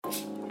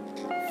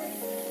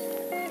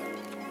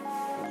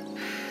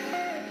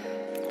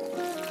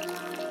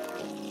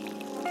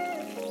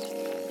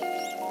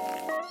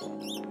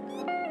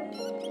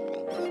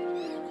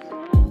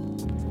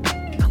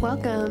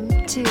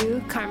Welcome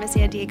to Karma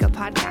San Diego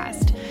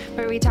podcast,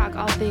 where we talk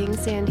all things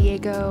San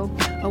Diego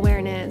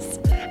awareness,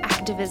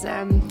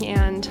 activism,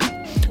 and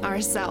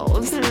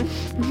ourselves.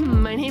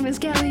 My name is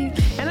Kelly.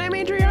 And I'm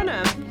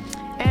Adriana.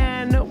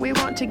 And we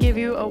want to give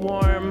you a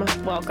warm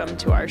welcome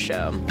to our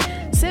show.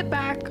 Sit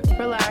back,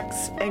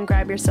 relax, and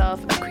grab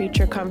yourself a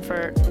creature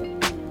comfort,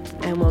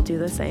 and we'll do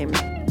the same.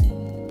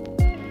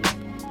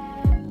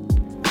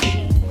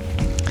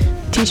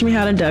 Teach me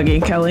how to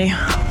Dougie, Kelly.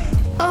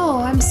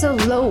 Oh, I'm so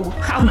low.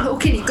 How low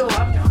can you go?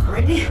 I'm not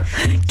ready.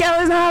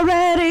 Kelly's not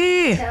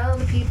ready Tell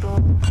the people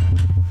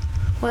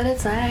what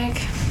it's like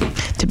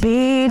to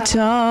be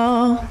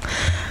tall.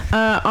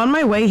 On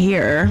my way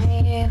here,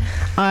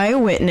 I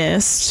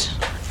witnessed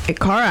a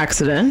car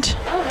accident.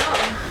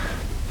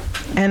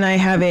 Oh, And I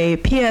have a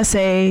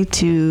PSA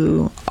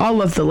to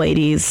all of the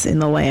ladies in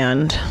the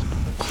land.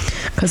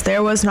 Because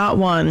there was not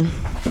one.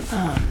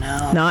 Oh,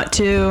 no. Not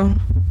two.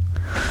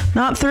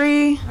 Not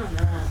three. Oh,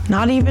 no.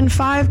 Not even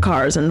 5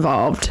 cars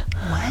involved.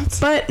 What?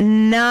 But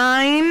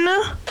 9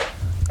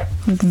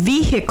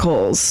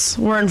 vehicles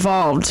were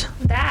involved.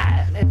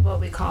 That is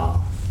what we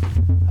call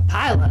a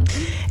pileup.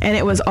 And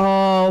it was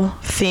all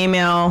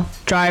female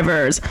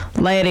drivers.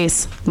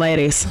 Ladies.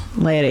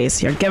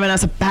 You're giving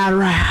us a bad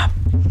rap.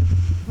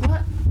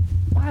 What?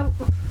 Why?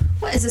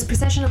 What is this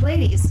procession of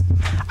ladies?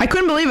 I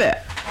couldn't believe it.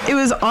 It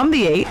was on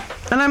the 8,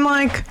 and I'm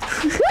like,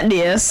 what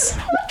is?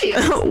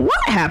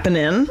 What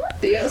happening?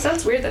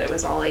 That's weird that it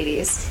was all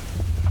ladies.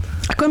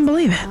 I couldn't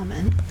believe it. Oh,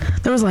 man.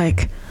 There was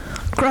like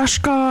crush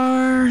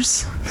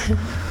cars.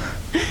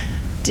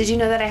 Did you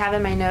know that I have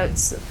in my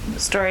notes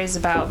stories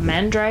about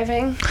men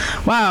driving?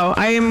 Wow,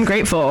 I am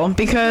grateful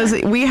because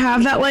we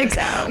have that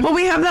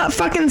we have that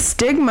fucking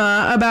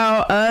stigma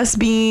about us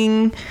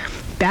being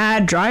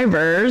bad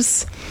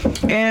drivers,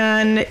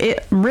 and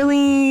it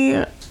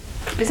really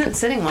Isn't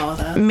sitting well with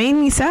us. made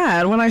me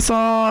sad when I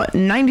saw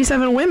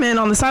 97 women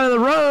on the side of the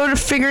road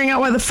figuring out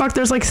why the fuck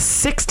there's like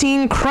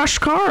 16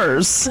 crushed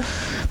cars.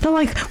 They're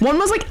like, one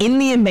was like in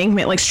the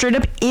embankment, like straight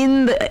up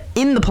in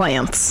the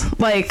plants,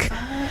 like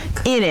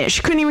in it.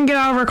 She couldn't even get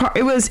out of her car.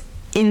 It was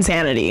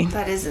insanity.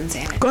 That is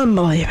insanity. Couldn't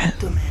believe it.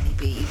 Too many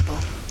people.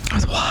 It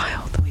was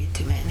wild. Way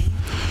too many.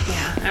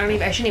 Yeah,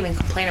 I shouldn't even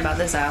complain about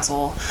this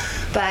asshole.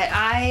 But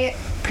I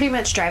pretty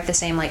much drive the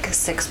same like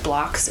 6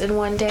 blocks in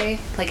one day.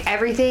 Like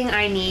everything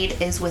I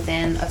need is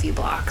within a few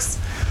blocks.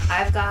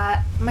 I've got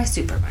my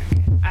supermarket.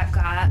 I've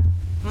got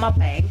my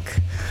bank.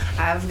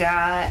 I've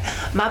got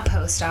my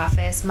post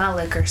office, my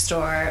liquor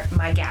store,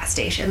 my gas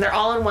station. They're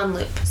all in one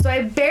loop. So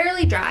I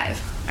barely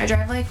drive. I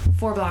drive like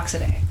 4 blocks a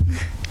day.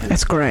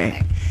 That's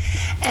great.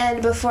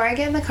 And before I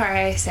get in the car,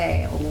 I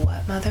say,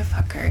 what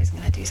motherfucker is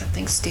going to do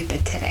something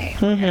stupid today?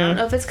 Mm-hmm. I don't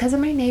know if it's because of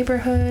my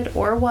neighborhood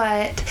or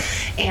what.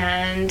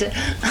 And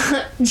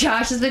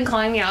Josh has been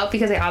calling me out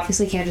because I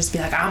obviously can't just be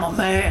like, I'm a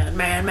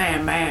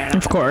man.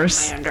 Of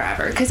course. Man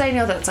driver. Because I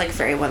know that's like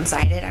very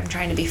one-sided. I'm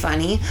trying to be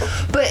funny.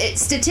 But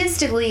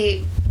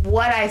statistically,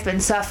 what I've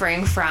been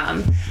suffering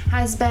from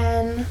has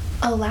been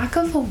a lack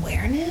of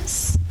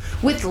awareness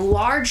with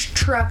large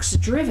trucks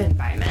driven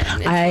by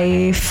men.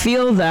 I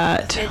feel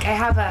that. Like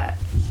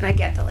and I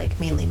get that like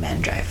mainly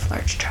men drive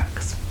large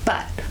trucks,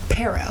 but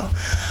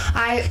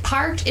I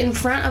parked in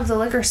front of the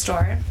liquor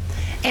store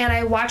and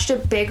I watched a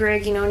big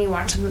rig, when you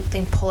watch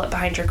something pull up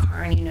behind your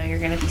car and you're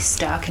going to be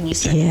stuck and you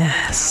start to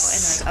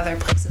Yes. out and there's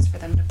other places for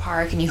them to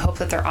park and you hope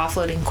that they're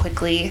offloading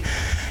quickly.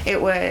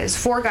 It was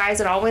 4 guys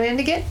that all went in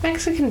to get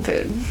Mexican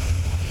food.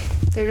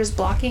 They're just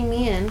blocking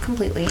me in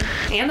completely.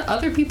 And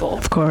other people.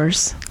 Of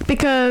course.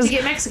 Because To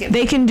get Mexican.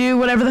 they can do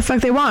whatever the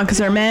fuck they want because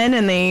they're men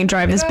and they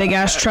drive this big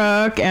ass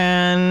truck,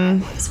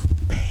 and I was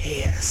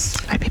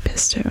pissed. I'd be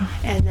pissed too.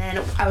 And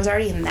then I was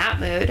already in that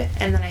mood.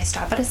 And then I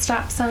stop at a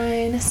stop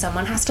sign.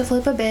 Someone has to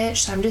flip a bitch.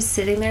 So I'm just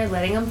sitting there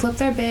letting them flip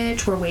their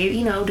bitch. We're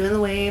waving, doing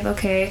the wave.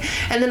 Okay.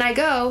 And then I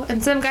go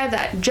and some guy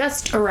that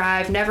just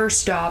arrived, never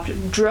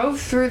stopped, drove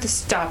through the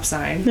stop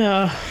sign.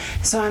 Yeah.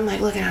 So I'm like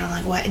looking at him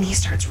like, what? And he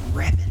starts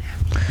ripping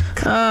at me.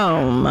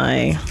 Oh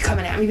my. You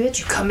coming at me, bitch?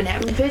 You coming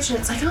at me, bitch? And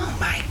it's like, oh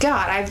my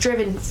God, I've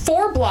driven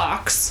 4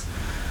 blocks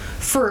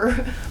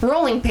for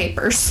rolling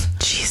papers.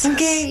 Jesus.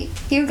 Okay,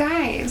 you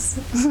guys,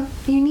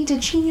 you need to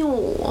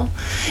chill.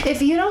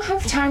 If you don't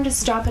have time to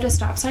stop at a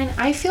stop sign,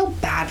 I feel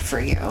bad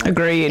for you.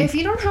 Agreed. If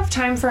you don't have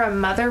time for a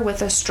mother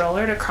with a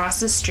stroller to cross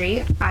the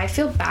street, I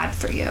feel bad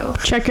for you.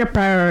 Check your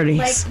priorities.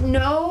 Like,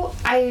 no,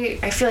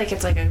 I feel like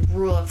it's like a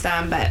rule of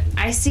thumb, but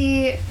I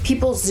see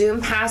people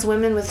zoom past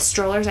women with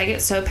strollers. I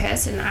get so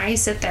pissed, and I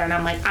sit there and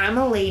I'm like, I'm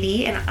a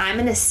lady, and I'm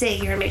going to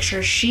sit here and make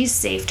sure she's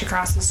safe to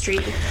cross the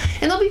street.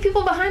 And there'll be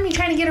people behind me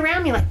trying to get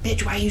around me like,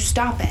 bitch, why you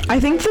stopping? I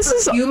think this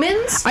is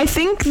humans. I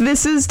think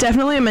this is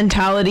definitely a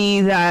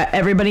mentality that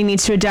everybody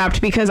needs to adapt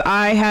because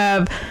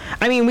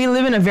we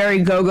live in a very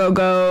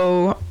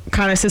go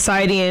kind of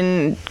society,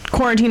 and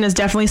quarantine has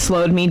definitely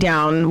slowed me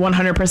down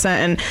 100%.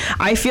 And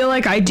I feel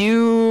like I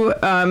do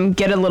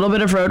get a little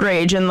bit of road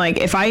rage. And like,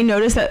 if I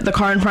notice that the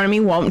car in front of me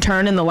won't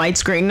turn and the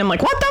light's green, I'm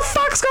like, what the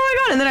fuck's going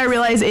on? And then I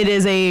realize it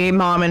is a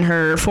mom and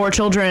her 4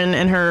 children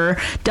and her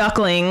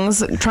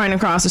ducklings trying to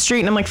cross the street.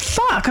 And I'm like,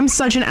 fuck, I'm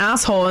such an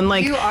asshole. And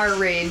like, you are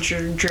Rage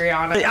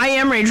Driana. I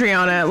am Rage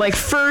Rihanna, like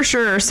for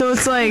sure. So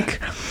it's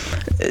like,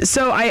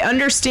 so I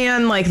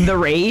understand like the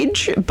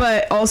rage,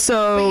 but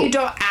also But you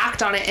don't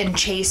act on it and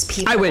chase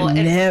people. I would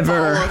and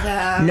never. follow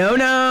them.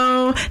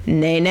 No,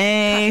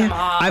 nay. Cut them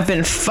off. I've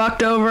been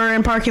fucked over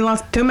in parking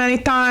lots too many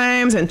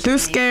times and too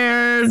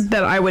scared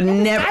that I would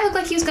never. I looked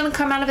like he was gonna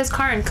come out of his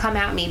car and come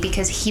at me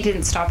because he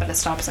didn't stop at a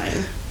stop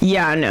sign.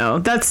 Yeah, no,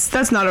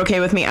 that's not okay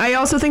with me. I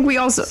also think we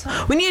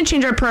need to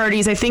change our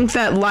priorities. I think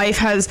that life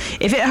has,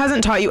 if it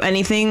hasn't taught you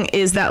anything,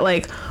 is that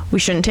like we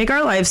shouldn't take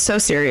our lives so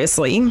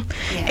seriously,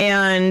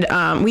 and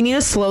we need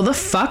to slow the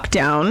fuck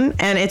down.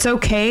 And it's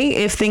okay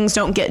if things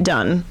don't get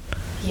done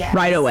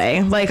right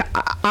away. Like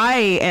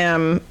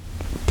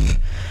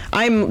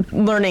I'm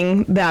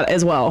learning that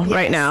as well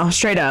right now,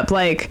 straight up.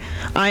 Like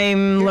You're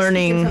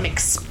learning from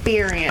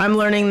experience. I'm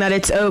learning that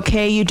it's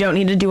okay. You don't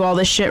need to do all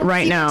this shit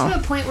right now. To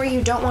a point where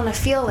you don't want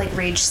to feel like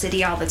Rage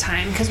City all the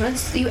time, because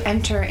once you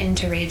enter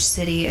into Rage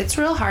City, it's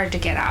real hard to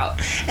get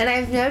out. And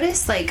I've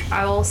noticed, like,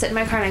 I will sit in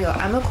my car and I go,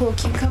 I'm a cool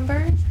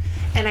cucumber.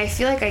 And I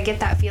feel like I get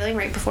that feeling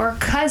right before,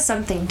 because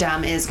something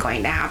dumb is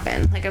going to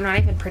happen. Like, I'm not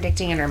even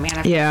predicting it or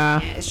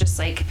manifesting it. It's just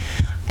like,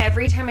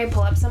 every time I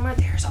pull up somewhere,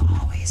 there's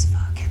always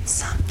fucking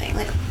something.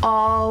 Like,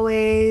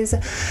 always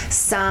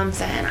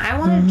something. I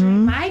want to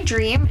dream. My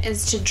dream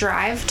is to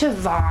drive to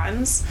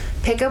Vaughn's,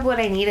 pick up what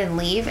I need and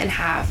leave, and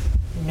have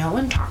no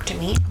one talk to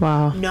me.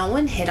 Wow. No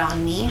one hit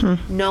on me.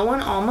 No one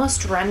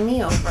almost run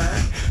me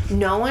over.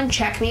 No one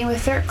check me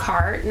with their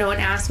cart. No one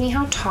ask me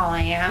how tall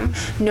I am.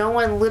 No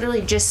one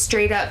literally just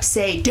straight up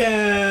say,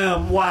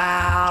 damn,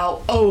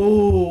 wow,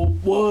 oh,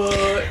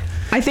 what?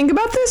 I think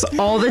about this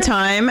all the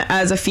time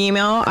as a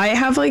female.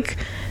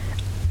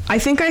 I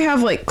think I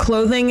have like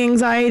clothing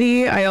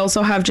anxiety. I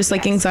also have just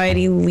like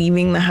anxiety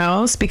leaving the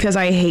house because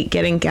I hate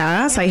getting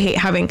gas. I hate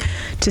having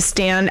to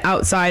stand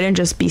outside and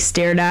just be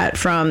stared at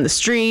from the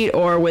street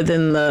or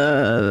within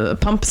the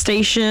pump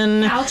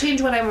station. I'll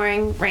change what I'm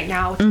wearing right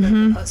now to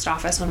the post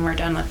office when we're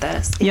done with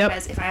this.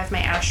 Because if I have my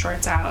ass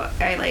shorts out,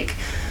 I like...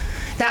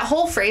 That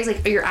whole phrase,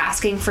 like, you're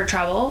asking for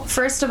trouble.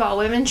 First of all,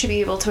 women should be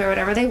able to wear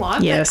whatever they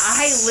want. Yes.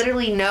 But I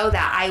literally know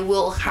that I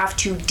will have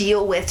to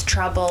deal with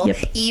trouble,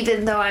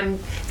 even though I'm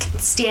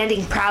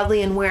standing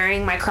proudly and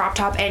wearing my crop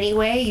top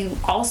anyway. You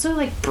also,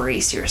 like,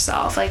 brace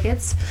yourself. Like,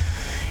 it's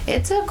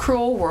a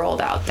cruel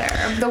world out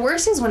there. The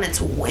worst is when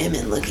it's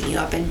women looking you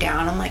up and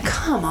down. I'm like,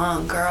 come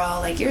on, girl.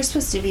 Like, you're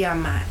supposed to be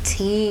on my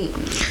team.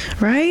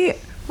 Right?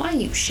 Why are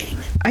you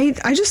shaming?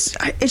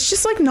 It's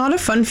just like not a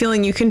fun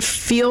feeling. You can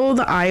feel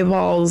the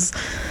eyeballs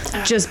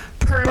just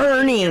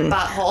burning.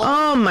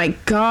 Oh my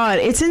God.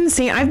 It's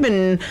insane.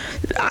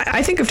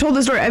 I think I've told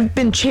this story. I've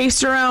been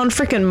chased around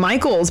freaking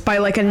Michael's by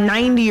like a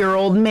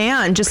 90-year-old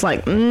man, just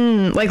like,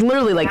 like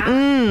literally like,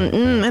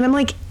 and I'm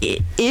like, ew.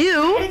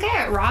 I had a guy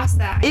at Ross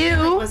that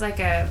was like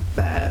a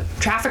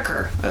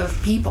trafficker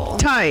of people.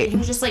 Tight. He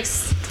was just like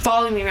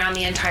following me around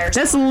the entire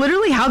store. That's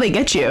literally how they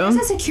get you. There's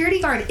a security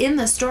guard in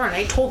the store, and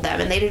I told them,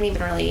 and they didn't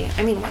even really,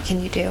 I mean, what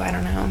can you do? I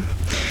don't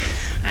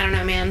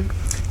know, man.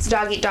 It's a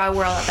dog-eat-dog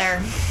world out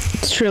there.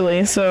 It's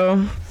truly,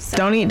 so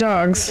don't eat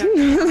dogs.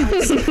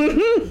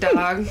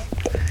 Dog.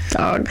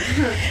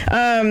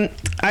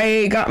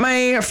 I got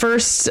my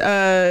first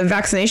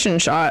vaccination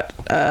shot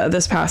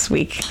this past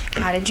week.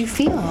 How did you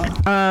feel?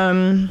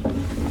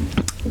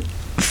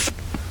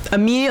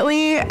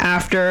 Immediately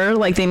after,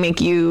 like, they make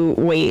you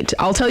wait.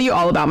 I'll tell you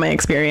all about my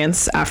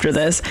experience after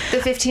this. The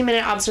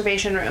 15-minute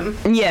observation room.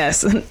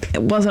 Yes.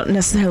 It wasn't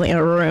necessarily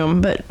a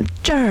room, but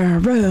a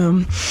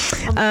room.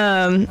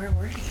 Where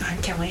were you? I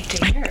can't wait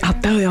to hear. I'll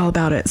tell you all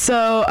about it.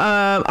 So,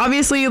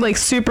 obviously, like,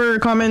 super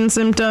common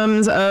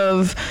symptoms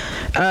of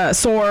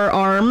sore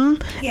arm.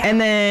 Yeah.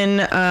 And then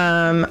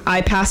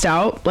I passed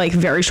out, like,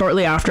 very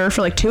shortly after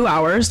for, like, 2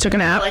 hours. Took a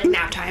nap. Like,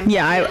 nap time.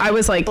 Yeah, I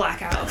was, like...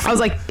 Blackout. I was,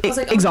 like,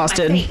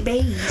 exhausted. Oh,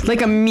 baby.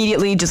 Like,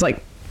 immediately just,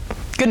 like,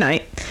 good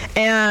night.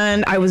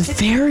 And I was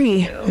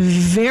very,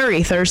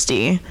 very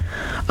thirsty.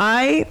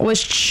 I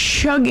was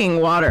chugging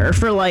water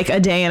for, like, a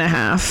day and a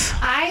half.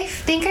 I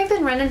think I've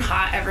been running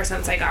hot ever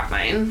since I got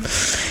mine.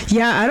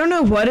 Yeah, I don't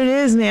know what it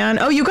is, man.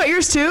 Oh, you got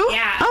yours too?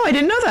 Yeah. Oh, I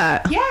didn't know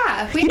that. Yeah.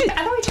 I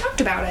thought we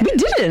talked about it. We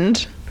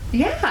didn't.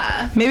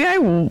 Yeah. Maybe I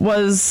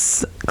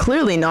was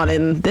clearly not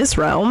in this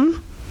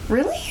realm.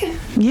 Really?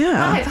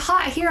 Yeah. Live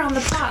hot here on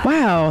the pod.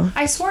 Wow.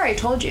 I swore I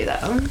told you,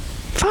 though.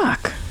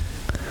 Fuck.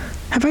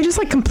 Have I just,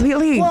 like,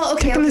 completely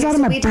taken this out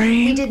of my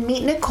brain? We did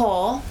meet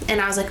Nicole,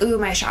 and I was like, ooh,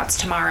 my shot's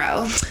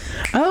tomorrow.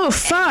 Oh,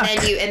 fuck.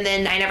 And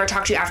then I never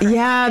talked to you after.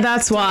 Yeah,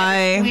 that's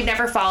why. We've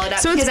never followed up.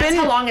 So because it's been,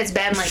 that's how long it's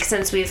been, like,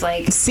 since we've,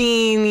 like,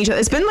 seen each other.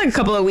 It's been like a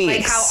couple of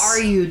weeks. like, how are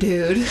you,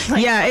 dude?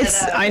 Like, yeah,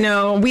 I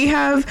know. We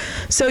have,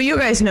 so you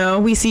guys know,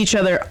 we see each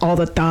other all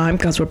the time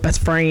because we're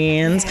best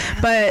friends.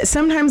 Yeah. But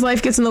sometimes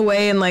life gets in the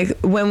way, and, like,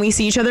 when we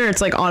see each other,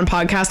 it's, like, on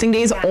podcasting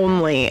days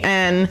only.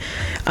 And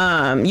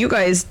you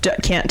guys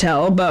can't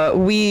tell, but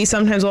we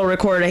sometimes will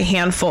record a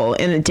handful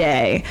in a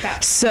day. Yeah.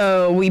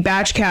 So we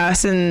batch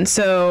cast, and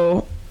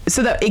so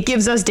that it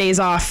gives us days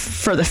off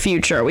for the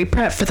future. We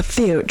prep for the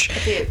future.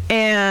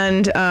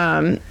 And,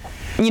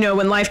 you know,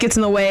 when life gets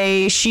in the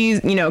way,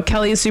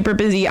 Kelly is super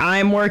busy.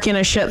 I'm working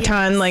a shit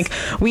ton. Like,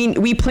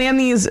 we plan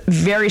these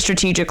very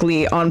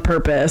strategically on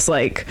purpose.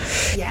 Like,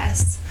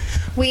 yes.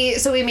 We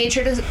made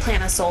sure to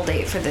plan a soul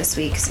date for this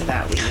week so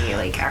that we,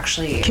 like,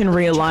 actually can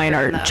realign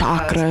our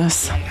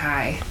chakras. Like,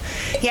 hi.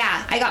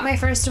 Yeah, I got my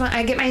first one.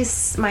 I get my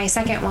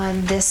second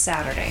one this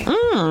Saturday.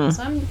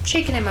 So I'm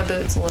shaking in my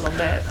boots a little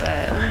bit,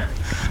 but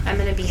I'm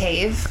gonna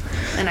behave.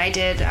 And I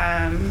did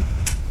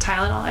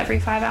Tylenol every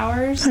 5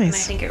 hours, and I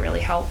think it really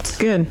helped.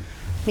 Good.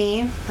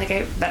 Me,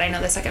 but I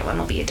know the second one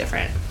will be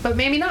different, but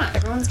maybe not.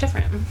 Everyone's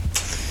different.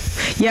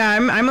 Yeah,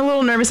 I'm a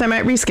little nervous. I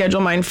might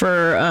reschedule mine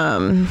for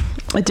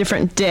a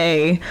different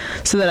day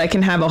so that I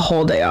can have a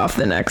whole day off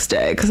the next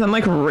day, because I'm,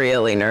 like,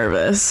 really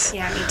nervous.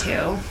 Yeah, me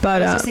too.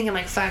 But I was just thinking,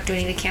 like, fuck, do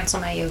I need to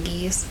cancel my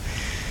yogis?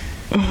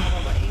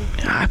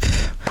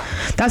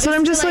 That's what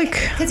I'm just like,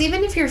 because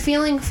even if you're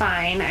feeling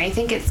fine, I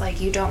think it's like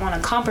you don't want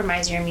to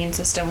compromise your immune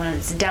system when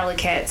it's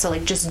delicate, so,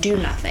 like, just do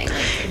nothing.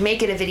 Like,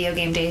 make it a video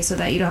game day so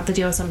that you don't have to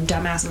deal with some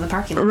dumbass in the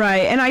parking lot.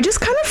 Right. And I just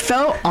kind of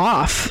fell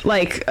off,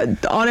 like,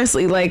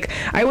 honestly. Like,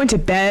 I went to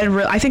bed,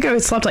 I think I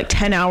slept like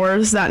 10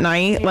 hours that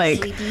night.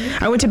 Like, sleepy.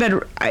 I went to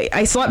bed,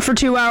 I slept for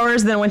 2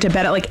 hours, then went to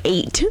bed at like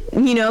 8,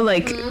 you know,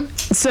 like,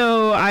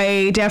 so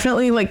I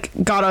definitely, like,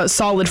 got a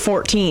solid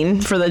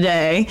 14 for the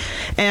day.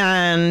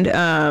 And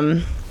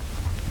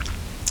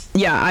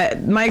yeah,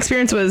 my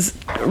experience was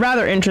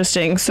rather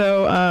interesting.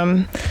 So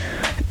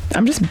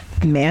I'm just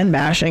man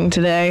bashing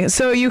today.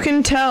 So you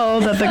can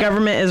tell that the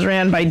government is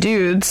ran by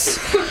dudes,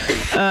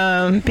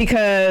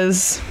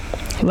 because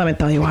let me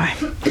tell you why.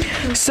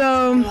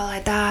 So while I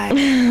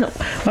die.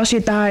 While she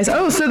dies.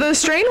 Oh, so the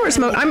strain we're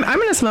smoking, I'm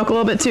gonna smoke a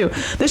little bit too.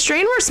 The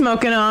strain we're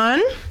smoking on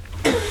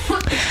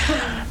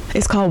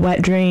is called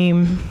Wet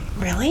Dream.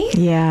 Really?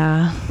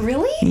 Yeah.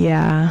 Really?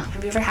 Yeah.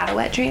 Have you ever had a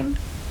wet dream?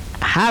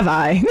 Have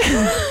I?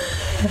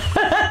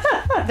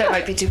 That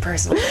might be too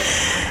personal.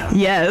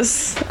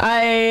 Yes.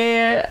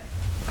 I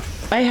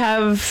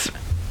have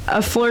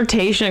a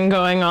flirtation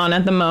going on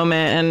at the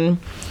moment, and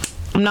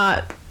I'm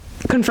not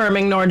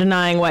confirming nor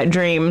denying wet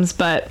dreams,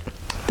 but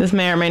this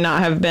may or may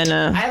not have been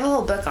I have a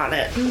whole book on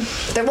it.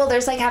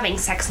 There's, like, having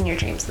sex in your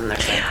dreams, and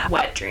there's, like,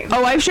 wet dreams.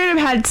 Oh, I've straight up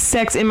had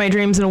sex in my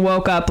dreams and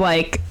woke up,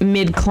 like,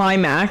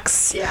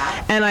 mid-climax.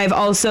 Yeah. And I've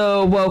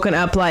also woken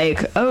up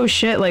like, oh,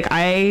 shit, like,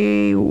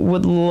 I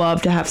would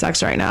love to have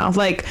sex right now.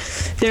 Like,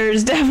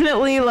 there's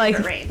definitely, like...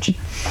 range.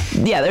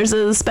 Yeah, there's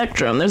a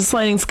spectrum. There's a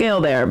sliding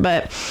scale there.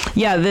 But,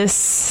 yeah,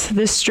 this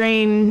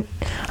strain,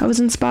 I was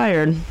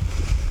inspired.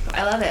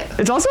 I love it.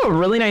 It's also a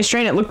really nice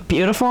strain. It looked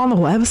beautiful on the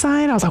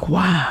website. I was like,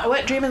 wow. A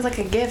wet dream is like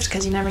a gift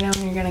because you never know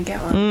when you're going to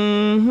get one.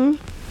 Mm-hmm.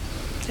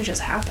 It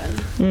just happened.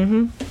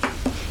 Mm-hmm.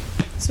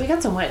 So we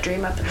got some wet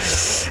dream up in there.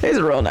 It's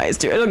real nice,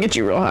 too. It'll get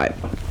you real high.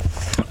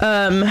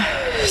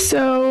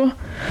 So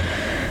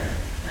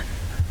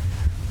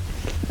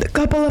a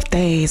couple of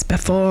days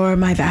before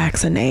my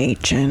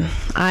vaccination,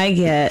 I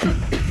get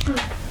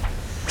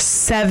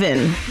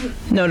 7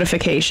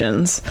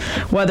 notifications,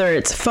 whether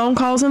it's phone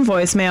calls and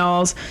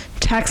voicemails,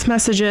 text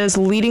messages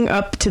leading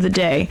up to the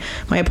day.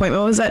 My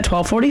appointment was at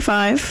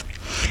 12:45.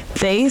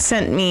 They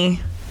sent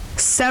me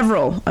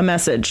a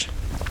message.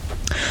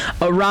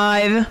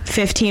 Arrive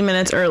 15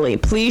 minutes early.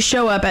 Please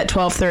show up at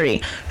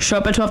 12:30. Show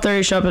up at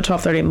 12:30. Show up at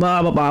 12:30.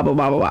 Blah, blah, blah, blah,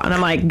 blah, blah. And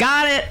I'm like,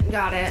 got it.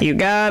 Got it. You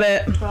got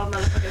it.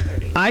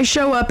 12:30. I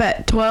show up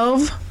at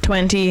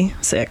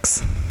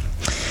 12:26.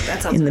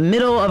 In the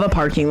middle of a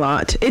parking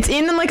lot. It's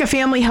in, like, a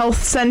family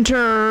health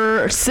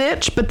center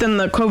sitch, but then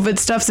the COVID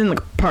stuff's in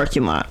the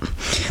parking lot.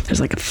 There's,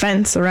 like, a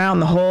fence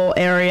around the whole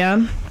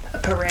area. A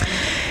parade.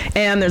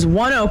 And there's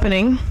one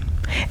opening,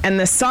 and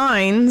the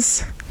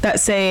signs that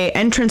say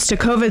entrance to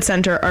COVID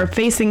center are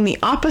facing the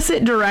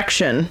opposite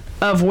direction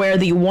of where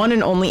the one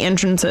and only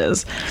entrance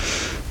is.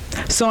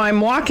 So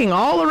I'm walking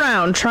all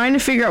around trying to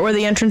figure out where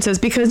the entrance is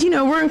because, you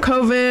know, we're in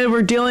COVID,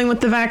 we're dealing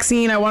with the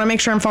vaccine. I want to make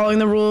sure I'm following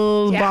the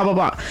rules, blah, blah,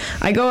 blah.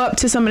 I go up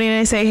to somebody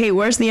and I say, hey,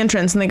 where's the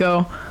entrance? And they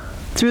go,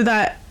 through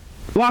that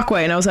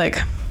walkway. And I was like,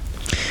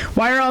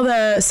 why are all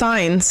the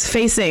signs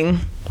facing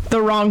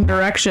the wrong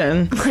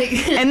direction?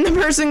 And the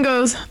person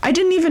goes, I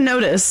didn't even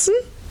notice.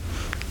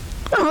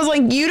 I was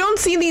like, you don't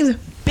see these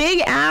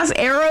big ass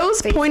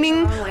arrows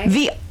pointing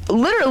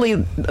literally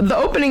the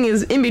opening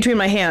is in between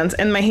my hands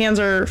and my hands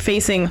are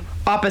facing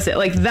opposite.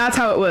 Like, that's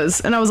how it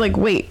was. And I was like,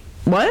 wait,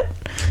 what?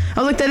 I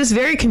was like, that is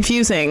very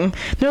confusing.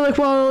 They're like,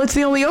 well, it's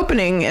the only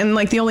opening and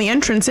like the only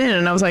entrance in.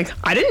 And I was like,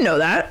 I didn't know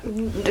that.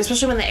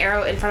 Especially when the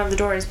arrow in front of the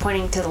door is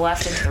pointing to the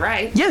left and to the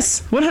right.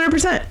 Yes,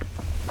 100%.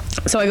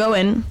 So I go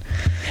in.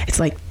 It's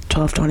like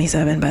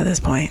 12:27 by this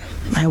point.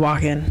 I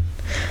walk in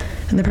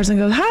and the person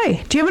goes,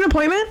 hi, do you have an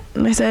appointment?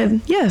 And I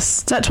said,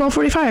 yes, it's at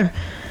 12:45.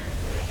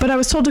 But I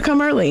was told to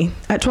come early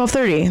at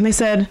 12:30. And they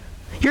said,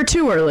 you're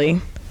too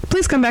early.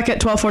 Please come back at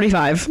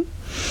 12:45.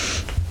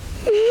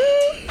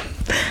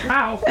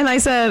 Wow. And I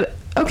said,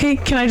 okay,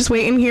 can I just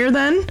wait in here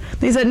then?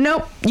 They said,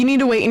 nope, you need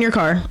to wait in your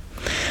car.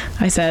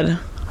 I said,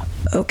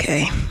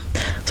 okay.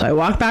 So I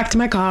walk back to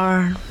my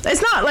car.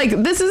 It's not like,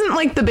 this isn't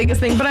like the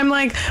biggest thing, but I'm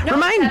like,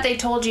 that they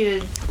told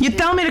you to... You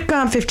tell me to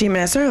come 15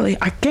 minutes early.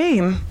 I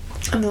came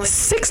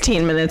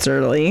 16 minutes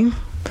early.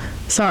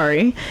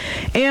 Sorry.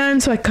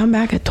 And so I come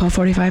back at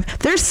 12:45.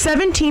 There's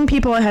 17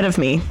 people ahead of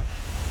me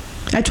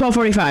at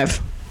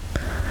 12:45.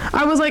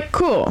 I was like,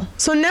 cool.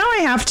 So now I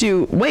have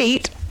to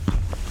wait.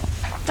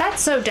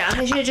 That's so dumb.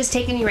 They should have just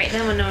taken you right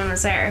then when no one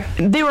was there.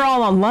 They were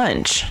all on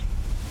lunch.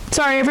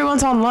 Sorry,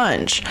 everyone's on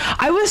lunch.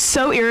 I was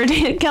so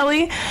irritated,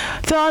 Kelly.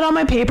 Fill out all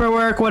my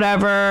paperwork,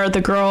 whatever.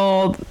 The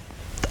girl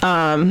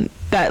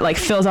that like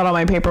fills out all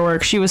my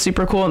paperwork, she was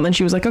super cool. And then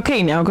she was like,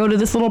 okay, now go to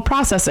this little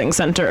processing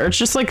center. It's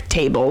just like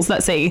tables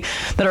that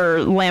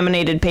are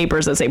laminated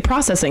papers that say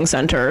processing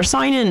center,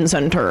 sign-in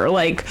center.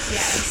 Like,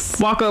 yes.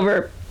 Walk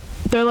over.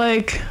 They're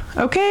like,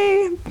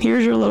 okay,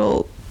 here's your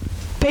little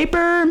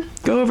paper.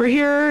 Go over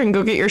here and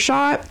go get your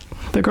shot.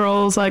 The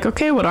girl's like,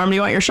 okay, what arm do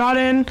you want your shot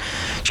in?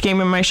 She gave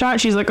me my shot.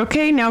 She's like,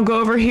 okay, now go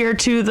over here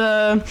to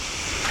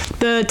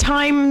the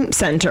time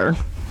center.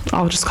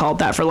 I'll just call it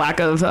that for lack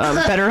of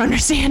better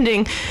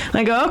understanding. And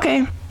I go,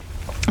 okay.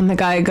 And the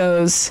guy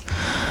goes,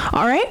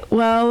 all right,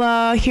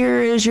 well,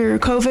 here is your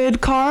COVID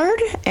card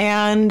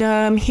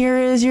and here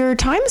is your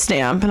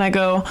timestamp. And I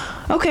go,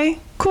 okay,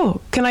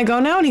 cool. Can I go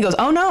now? And he goes,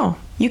 oh, no,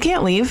 you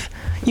can't leave.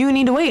 You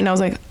need to wait. And I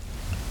was like,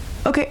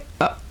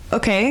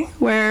 okay,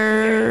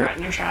 where?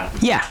 Gotten your shot.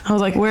 Yeah. I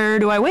was like, where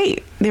do I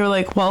wait? They were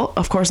like, well,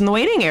 of course, in the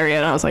waiting area.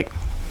 And I was like,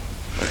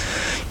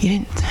 you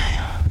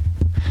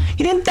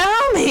didn't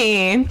tell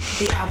me.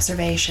 The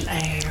observation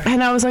error.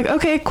 And I was like,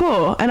 okay,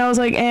 cool. And I was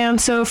like, and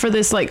so for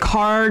this like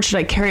card, should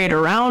I carry it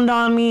around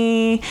on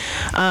me?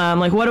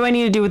 Like, what do I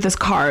need to do with this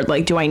card?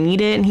 Like, do I need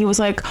it? And he was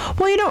like,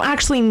 well, you don't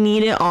actually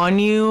need it on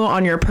you,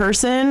 on your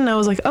person. And I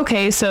was like,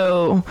 okay,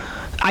 so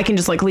I can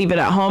just like leave it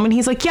at home. And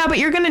he's like, yeah, but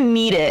you're going to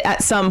need it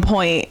at some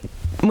point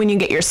when you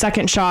get your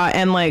second shot.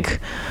 And like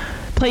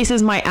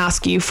places might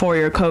ask you for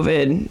your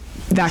COVID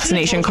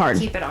vaccination card.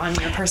 Keep it on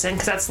your person,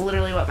 because that's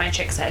literally what my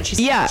chick said. She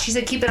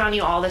said keep it on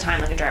you all the time,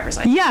 like a driver's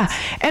license. Yeah.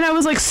 And I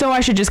was like, so I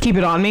should just keep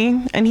it on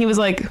me? And he was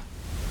like,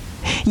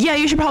 yeah,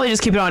 you should probably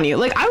just keep it on you.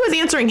 Like, I was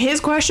answering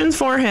his questions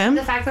for him.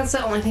 The fact that's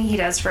the only thing he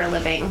does for a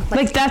living.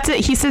 Like that's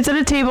it. He sits at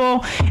a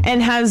table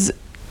and has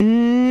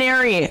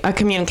nary a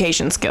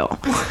communication skill.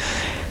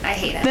 I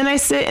hate it. Then I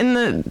sit in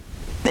the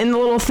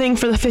little thing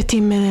for the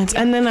 15 minutes,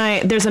 and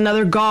then there's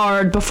another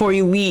guard before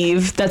you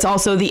leave that's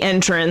also the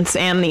entrance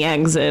and the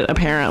exit,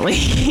 apparently.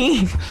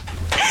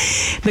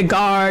 The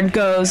guard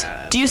goes,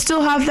 do you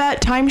still have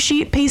that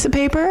timesheet piece of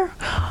paper?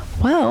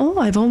 Well,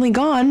 I've only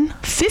gone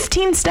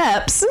 15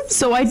 steps,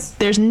 so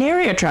there's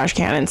nary a trash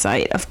can in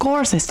sight. Of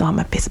course I still have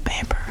my piece of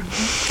paper.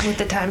 With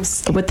the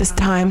timestamp. With this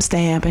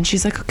timestamp. And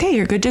she's like, okay,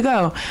 you're good to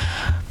go.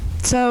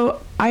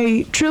 So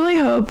I truly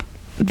hope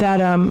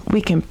that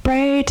we can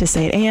pray to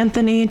St.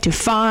 Anthony to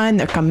find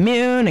their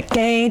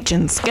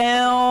communication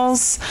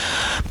skills,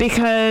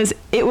 because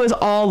it was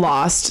all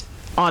lost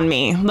on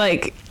me.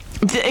 Like,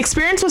 the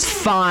experience was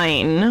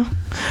fine,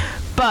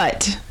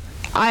 but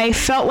I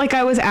felt like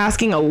I was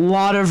asking a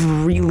lot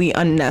of really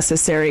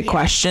unnecessary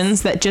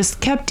questions that just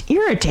kept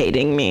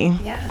irritating me.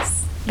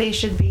 Yes. They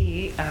should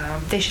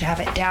have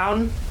it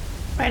down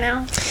right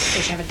now.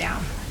 They should have it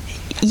down.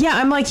 Yeah,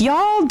 I'm like,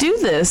 y'all do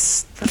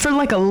this for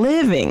like a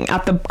living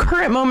at the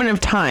current moment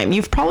of time.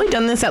 You've probably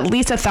done this at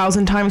least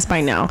 1,000 times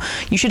by now.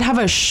 You should have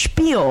a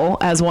spiel,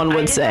 as one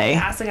would say. I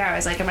asked the guy, I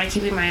was like, am I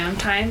keeping my own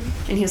time?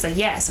 And he was like,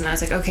 yes. And I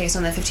was like, okay, so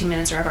in the 15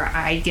 minutes or whatever,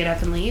 I get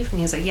up and leave? And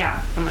he was like,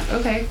 yeah. I'm like,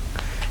 okay.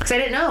 Because I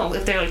didn't know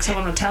if they're like,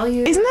 someone would tell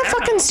you. Isn't that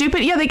fucking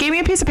stupid? Yeah, they gave me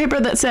a piece of paper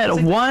that said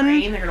like one.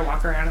 They're going to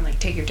walk around and like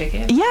take your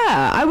ticket.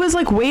 Yeah, I was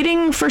like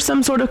waiting for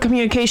some sort of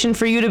communication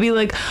for you to be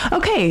like,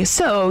 okay,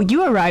 so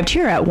you arrived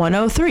here at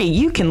 1:03.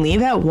 You can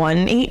leave at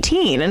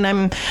 1:18.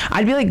 And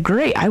I'd be like,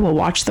 great, I will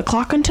watch the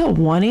clock until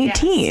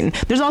 1:18.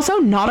 Yes. There's also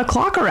not a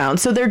clock around,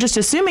 so they're just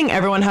assuming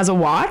everyone has a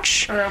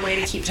watch. Or a way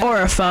to keep time.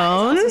 Or a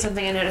phone. Also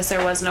something I noticed,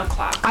 there was no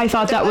clock. I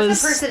thought there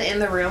was a person in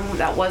the room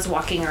that was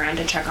walking around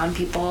to check on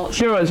people.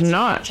 There was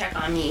not.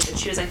 Check on me, but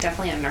she was like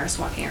definitely a nurse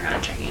walking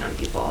around checking on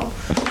people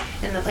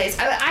in the place.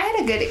 I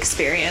had a good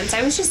experience.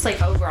 I was just like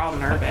overall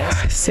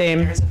nervous. Same.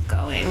 Years of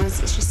going. It's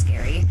just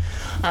scary.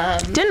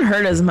 Didn't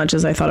hurt as much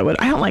as I thought it would.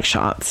 I don't like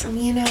shots.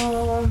 You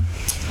know,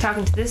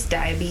 talking to this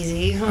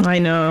diabetes. I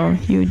know.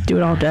 You do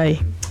it all day.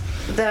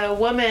 the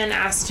woman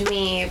asked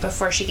me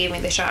before she gave me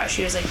the shot,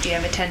 she was like, do you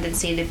have a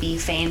tendency to be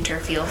faint or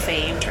feel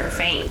faint or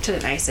faint?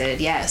 And I said,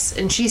 yes.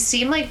 And she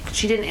seemed like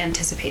she didn't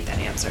anticipate that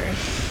answer.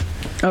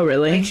 Oh,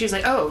 really? Like, she was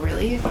like, oh,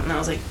 really? And I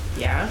was like,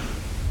 yeah.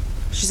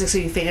 She's like, so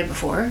you fainted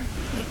before?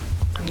 Like,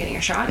 I'm getting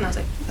a shot? And I was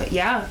like,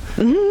 yeah.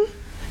 Mm-hmm.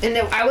 And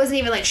I wasn't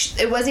even like,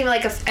 it wasn't even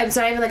like it's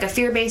not even like a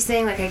fear-based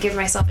thing. Like, I give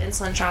myself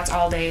insulin shots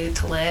all day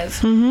to live.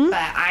 Mm-hmm. But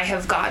I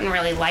have gotten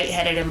really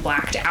lightheaded and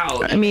blacked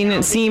out. I mean,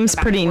 it seems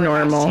pretty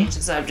normal. Change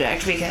the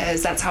subject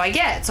because that's how I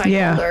get. So I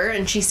told her,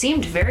 and she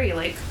seemed very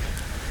like,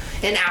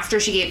 and after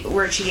she gave it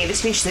to me,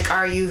 she's like,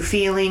 are you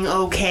feeling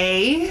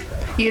okay?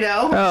 You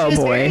know? Oh, she was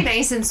boy. very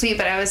nice and sweet,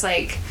 but I was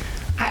like,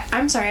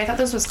 I'm sorry, I thought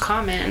this was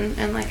common,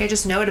 and like I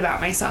just know it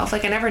about myself.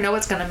 Like, I never know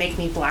what's gonna make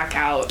me black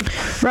out.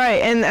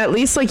 Right, and at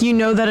least like you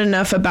know that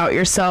enough about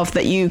yourself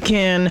that you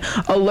can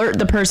alert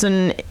the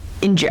person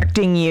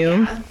injecting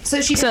you. Yeah.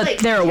 So she did, like,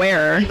 they're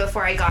aware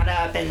before I got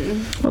up,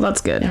 and well, that's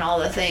good. And all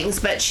the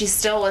things, but she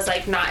still was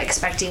like not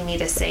expecting me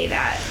to say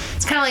that.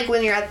 It's kind of like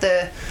when you're at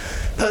the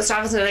post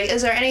office and they're like,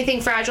 is there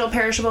anything fragile,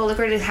 perishable,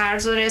 liquid,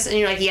 hazardous? And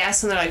you're like,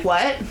 yes, and they're like,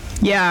 what?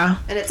 Yeah,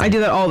 and it's I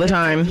do that all the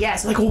time.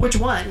 Yes, I'm like, well, which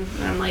one?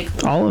 And I'm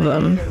like, all of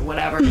them,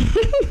 whatever.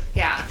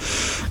 Yeah,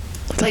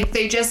 like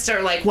they just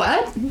are like,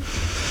 what?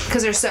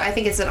 Because they're so, I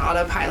think it's an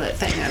autopilot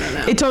thing. I don't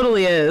know. It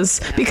totally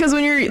is. Yeah. Because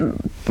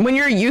when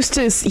you're used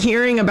to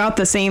hearing about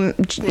the same,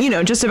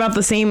 just about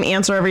the same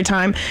answer every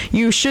time,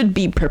 you should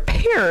be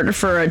prepared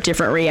for a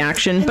different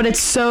reaction, but it's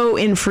so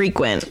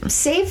infrequent.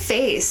 Save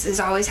face is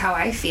always how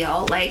I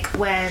feel. Like,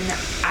 when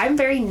I'm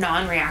very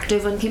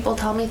non-reactive when people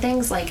tell me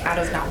things, like, out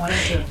of not wanting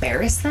to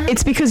embarrass them.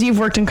 It's because you've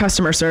worked in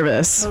customer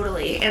service.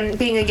 Totally. And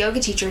being a yoga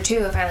teacher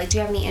too, if I like, do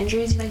you have any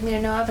injuries you'd like me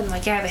to know of? And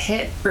like, yeah, I have a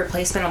hip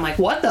replacement. I'm like,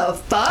 what the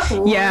fuck?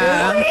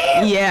 Yeah.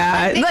 Really?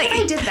 Yeah. Like,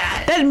 I did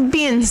that. That'd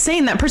be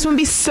insane. That person would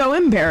be so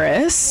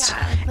embarrassed.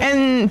 Yeah.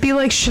 And be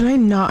like, should I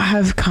not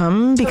have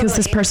come because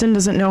this person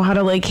doesn't know how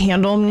to like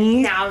handle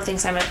me? Now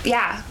thinks I'm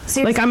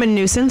seriously. Like, I'm a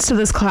nuisance to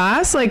this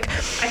class. Like,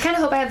 I kind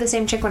of hope I have the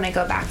same chick when I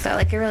go back though.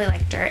 Like, I really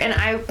liked her, and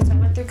I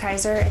went through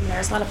Kaiser, and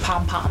there's a lot of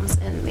pom poms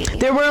in me.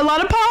 There were a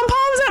lot of pom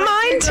poms at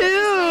mine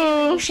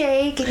too.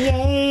 Shake and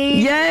yay.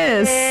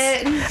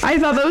 Yes, I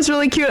thought that was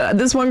really cute.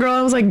 This one girl,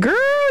 I was like, girl,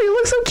 you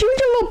look so cute with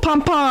your little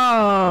pom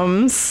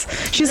poms.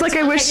 She's like,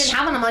 I wish. I didn't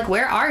have them. I'm like,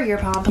 where are your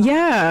pom poms?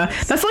 Yeah,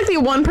 that's like the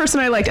one person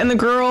I liked, and the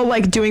girl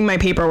like doing my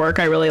paperwork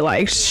I really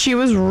liked. She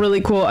was really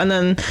cool, and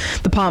then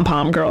the pom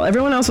pom girl.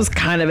 Everyone else was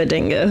kind of a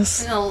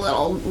dingus. A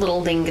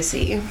little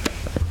dingusy.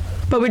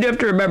 But we do have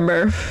to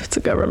remember it's a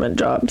government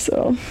job,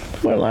 so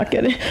we will not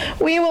get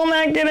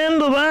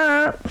into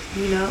that.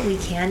 You know what we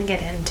can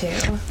get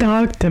into?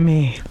 Talk to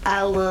me.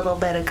 A little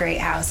bit of great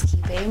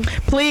housekeeping.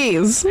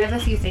 Please. I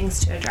have a few things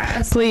to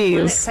address. Please.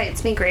 One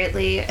excites me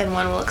greatly, and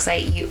one will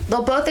excite you.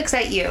 They'll both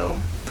excite you.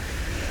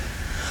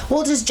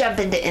 We'll just jump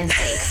into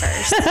NSYNC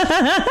first.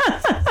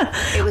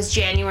 It was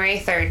January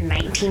 3rd,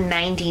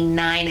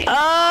 1999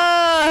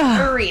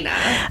 at Arena.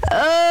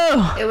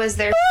 Oh. It was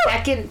their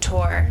second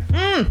tour.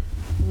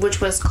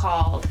 Which was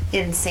called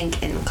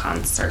NSYNC in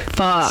Concert.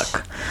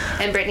 Fuck.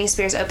 And Britney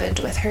Spears opened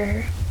with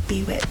her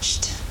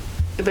Bewitched.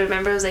 But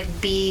remember, it was like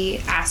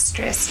B****,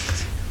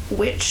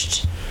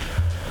 witched.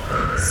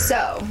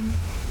 So,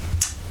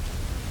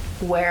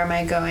 where am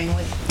I going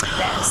with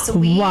this?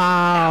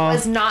 Wow. That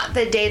was not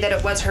the day that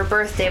it was her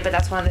birthday, but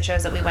that's one of the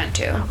shows that we went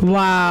to.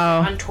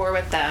 Wow. On tour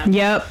with them.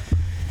 Yep.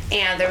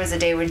 And there was a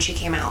day when she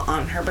came out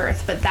on her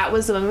birth, but that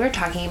was the one we were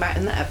talking about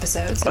in the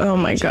episode. So oh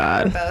my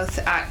God. we were both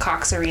at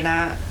Cox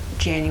Arena,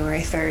 January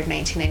 3rd,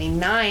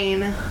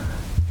 1999.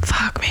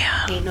 Fuck,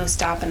 man. Ain't no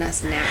stopping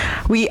us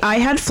now. I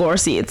had floor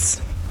seats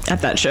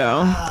at that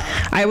show.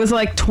 I was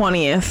like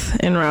 20th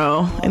in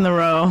the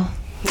row.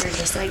 You were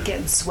just like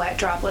getting sweat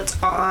droplets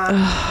on.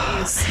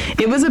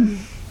 It was a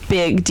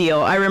big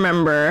deal. I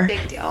remember.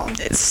 Big deal.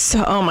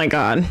 So, oh my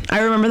God.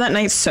 I remember that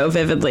night so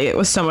vividly. It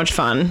was so much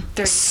fun.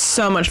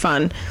 So much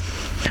fun.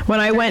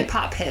 When I went.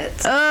 Pop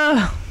hits.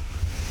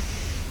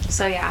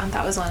 So yeah,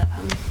 that was one of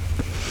them.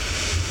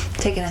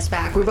 Taking us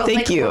back. We're both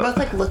We're both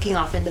like looking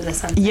off into the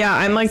sunset. Yeah,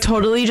 I'm like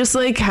totally just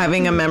like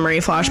having a memory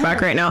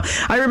flashback right now.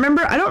 I don't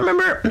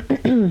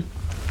remember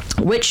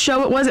which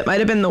show it was. It might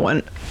have been the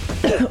one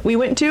we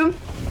went to.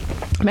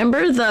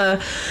 Remember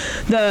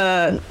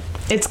the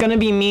It's Gonna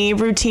Be Me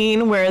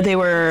routine where they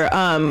were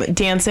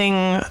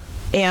dancing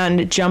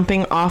and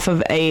jumping off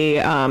of a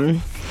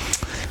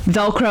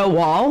Velcro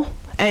wall?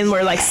 And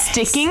we're like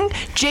sticking.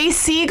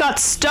 JC got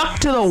stuck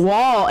to the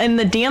wall, and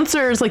the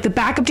dancers, like the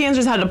backup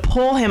dancers, had to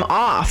pull him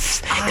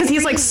off because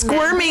he's like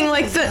squirming,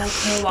 like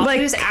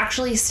he was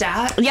actually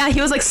stuck. Yeah,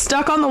 he was like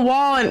stuck on the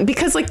wall, and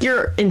because like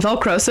you're in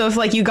Velcro, so if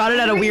like you got it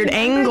at a weird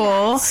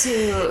angle,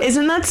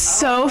 isn't that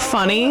so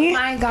funny? Oh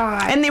my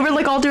God! And they were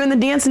like all doing the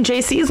dance, and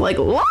JC's like,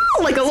 whoa,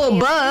 like a little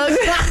bug.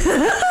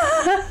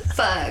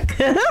 Fuck,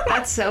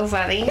 that's so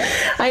funny.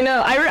 I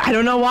know. I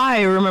don't know why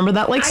I remember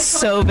that like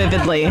so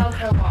vividly.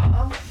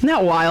 Isn't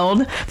that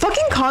wild?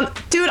 Fucking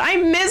dude, I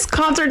miss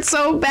concerts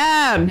so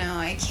bad. No,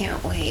 I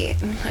can't wait.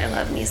 I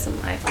love me some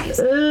live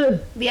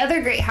music. The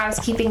other great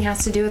housekeeping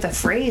has to do with a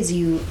phrase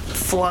you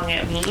flung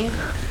at me.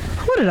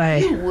 What did I?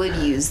 You would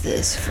use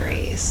this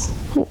phrase.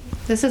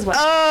 This is what.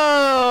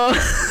 Oh.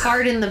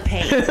 Hard in the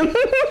paint.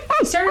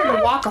 You started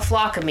to Waka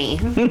Flocka me.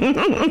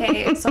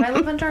 Okay, so I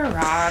live under a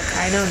rock.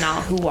 I know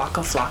not who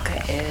Waka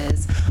Flocka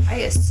is. I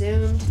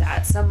assumed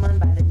that someone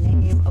by the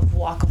name of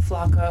Waka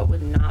Flocka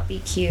would not be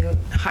cute.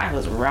 I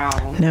was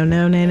wrong. No,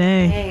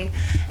 nay. Hey.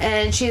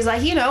 And she's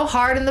like,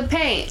 hard in the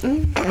paint.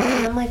 And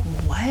I'm like,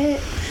 what?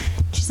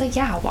 She's like,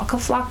 yeah, Waka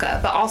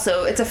Flocka. But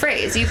also, it's a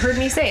phrase. You've heard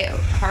me say it.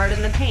 Hard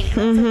in the paint.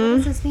 And I was like, what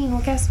does this mean?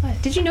 Well, guess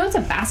what? Did you know it's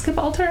a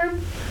basketball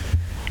term?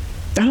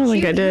 I don't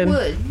think I did.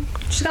 Would.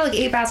 She's got like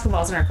 8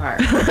 basketballs in her car.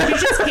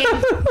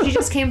 She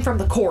just came from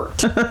the court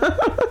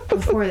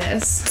before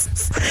this.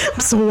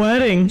 I'm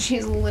sweating.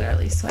 She's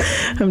literally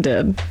sweating. I'm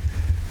dead.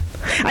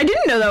 I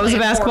didn't know that was a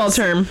basketball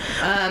term.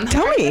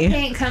 Tell me. The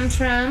paint comes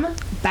from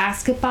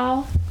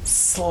basketball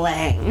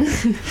slang.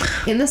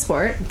 In the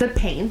sport, the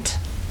paint,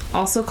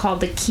 also called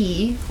the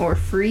key or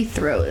free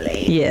throw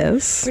lane,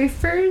 Yes.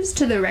 refers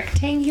to the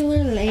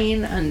rectangular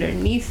lane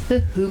underneath the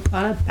hoop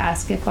on a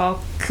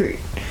basketball court.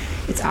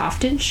 It's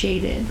often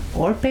shaded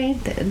or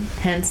painted,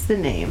 hence the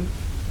name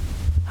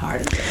hard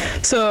in the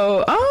paint.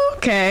 So,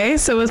 okay.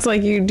 So it's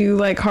like you do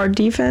like hard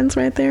defense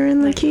right there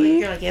in the key?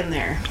 You're like in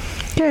there.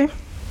 Okay.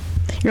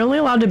 You're only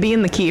allowed to be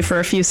in the key for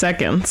a few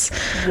seconds.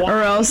 Why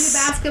or else. do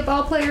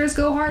basketball players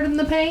go hard in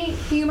the paint,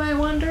 you might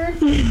wonder?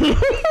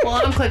 Well,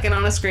 I'm clicking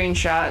on a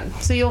screenshot,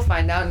 so you'll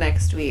find out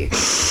next week.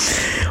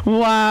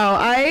 Wow.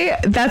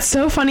 That's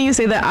so funny you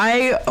say that.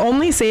 I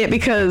only say it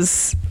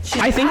because She's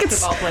I a think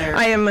it's basketball player.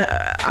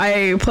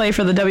 I play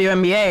for the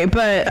WNBA,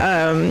 but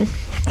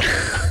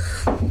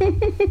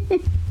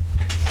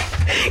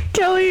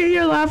Kelly,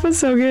 your laugh was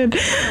so good.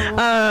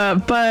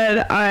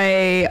 But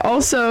I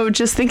also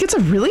just think it's a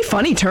really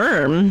funny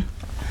term.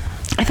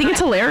 I think it's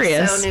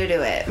hilarious. I'm so new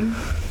to it.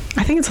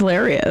 I think it's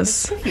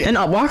hilarious. And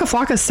Waka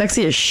Flocka's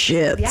sexy as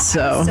shit. Yeah,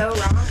 so. I was so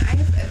wrong. I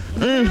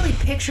literally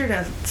pictured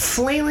a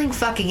flailing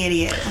fucking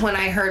idiot when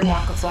I heard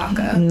Waka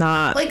Flocka.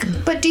 Not.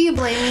 But do you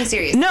blame me?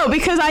 Seriously? No,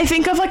 because I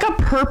think of like a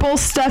purple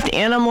stuffed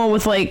animal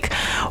with like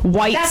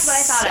white. That's what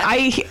I thought of.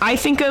 I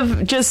think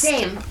of just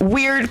Same.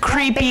 weird,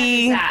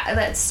 creepy.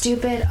 That's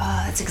stupid.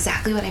 Oh, that's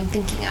exactly what I'm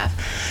thinking of.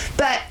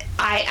 But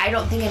I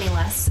don't think any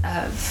less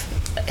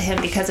of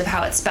him because of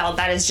how it's spelled.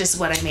 That is just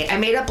what I made. I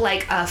made up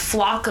like a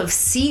flock of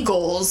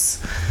seagulls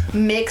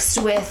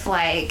mixed with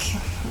like,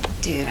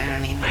 dude, I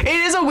don't even. It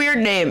is a weird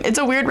name. It's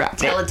a weird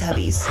rap name.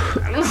 Teletubbies.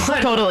 I don't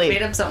know. Totally. I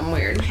made up something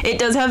weird. It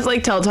does have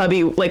like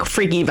Teletubby, like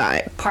freaky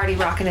vibe. Party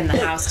rocking in the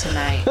house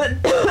tonight.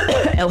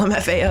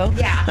 LMFAO.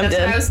 Yeah,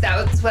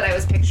 that's what I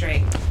was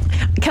picturing.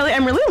 Kelly,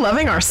 I'm really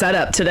loving our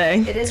setup today.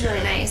 It is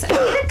really nice. I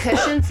need a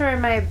cushion for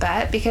my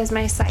butt because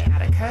my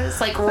sciatica is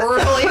like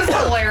really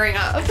flaring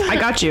up. I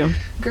got you.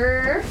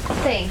 Grr,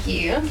 thank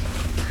you.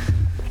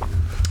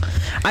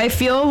 I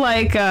feel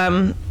like,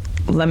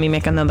 let me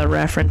make another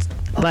reference.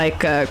 Like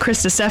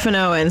Krista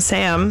Stefano and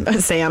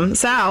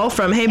Sal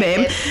from Hey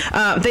Babe,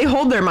 they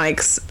hold their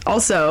mics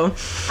also.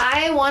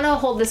 I want to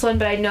hold this one,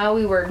 but I know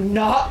we were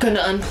not going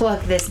to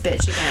unplug this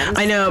bitch again.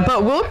 I know,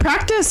 but we'll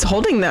practice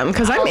holding them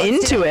because I'm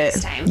into it.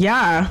 Next time.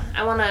 Yeah.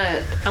 I want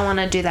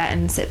to do that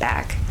and sit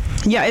back.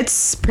 Yeah,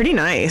 it's pretty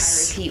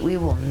nice. I repeat, we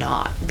will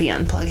not be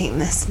unplugging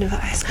this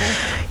device.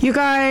 You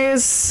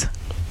guys,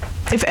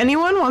 if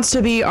anyone wants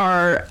to be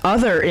our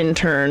other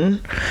intern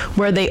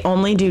where they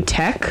only do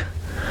tech,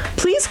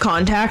 please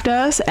contact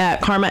us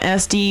at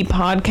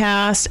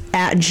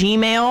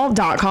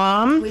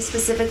karmasdpodcast@gmail.com. We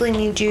specifically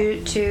need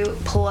you to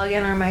plug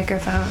in our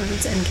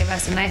microphones and give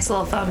us a nice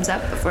little thumbs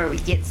up before we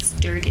get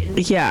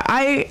started. Yeah,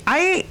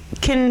 I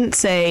can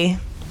say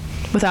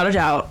without a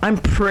doubt, I'm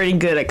pretty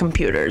good at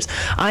computers.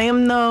 I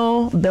am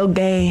no Bill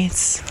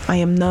Gates. I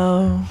am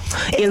no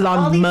Elon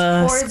all these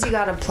Musk. cords you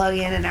gotta plug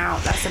in and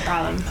out. That's the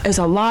problem. There's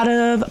a lot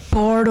of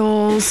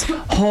portals,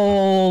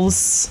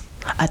 holes,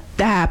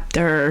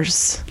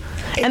 adapters,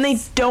 and they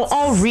don't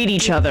all read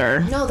each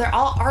other. No, they're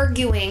all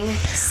arguing.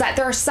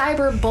 They're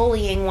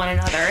cyberbullying one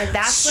another.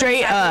 That's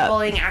Straight what up.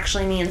 cyberbullying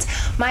actually means.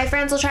 My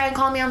friends will try and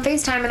call me on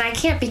FaceTime, and I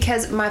can't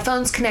because my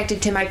phone's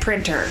connected to my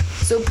printer.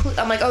 So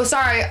I'm like, oh,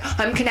 sorry,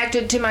 I'm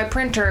connected to my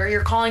printer.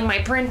 You're calling my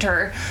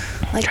printer.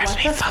 Like, Drives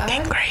what me the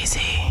fucking fuck?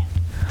 crazy.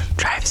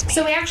 Drives me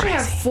So we actually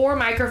have 4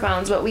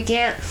 microphones, but we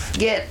can't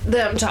get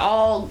them to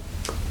all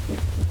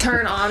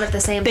turn on at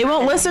the same They time.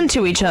 won't listen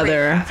to each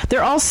other.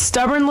 They're all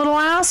stubborn little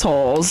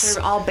assholes.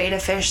 They're all beta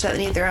fish that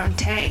need their own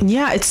tank.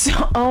 Yeah, it's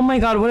oh my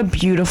god, what a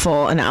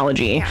beautiful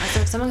analogy. Yeah, so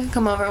if someone can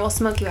come over, we'll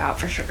smoke you out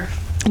for sure.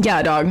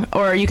 Yeah, dog.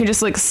 Or you could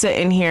just like sit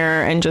in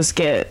here and just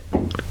get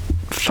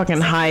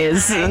fucking high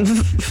as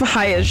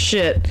high as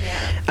shit.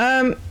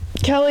 Yeah.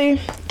 Kelly,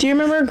 do you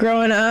remember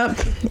growing up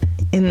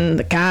in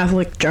the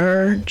Catholic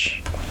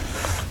Church?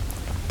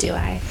 Do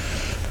I?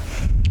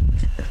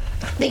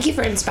 Thank you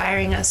for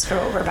inspiring us for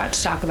what we're about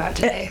to talk about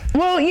today.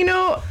 Well, you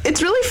know,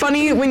 it's really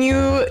funny when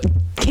you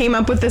came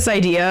up with this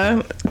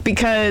idea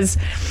because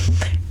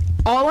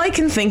all I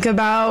can think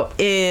about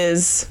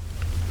is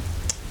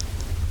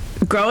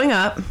growing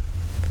up,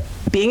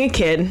 being a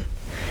kid,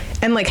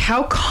 and like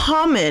how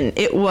common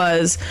it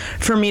was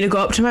for me to go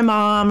up to my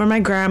mom or my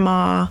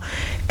grandma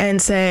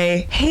and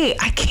say, hey,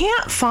 I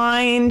can't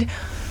find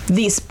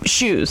these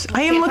shoes.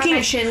 I am looking.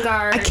 My shin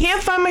guard. I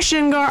can't find my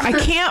shin guard. I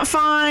can't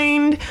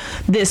find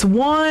this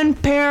one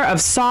pair of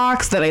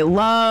socks that I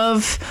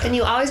love. And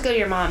you always go to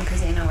your mom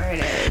because they know where it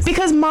is.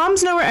 Because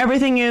moms know where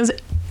everything is,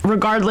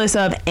 regardless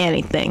of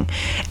anything.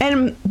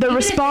 And the Even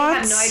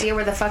response. If they have no idea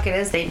where the fuck it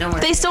is, they know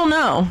where. They still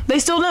know. They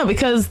still know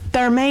because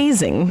they're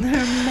amazing.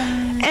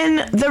 And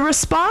the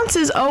response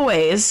is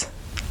always,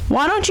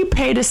 why don't you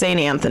pray to St.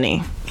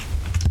 Anthony?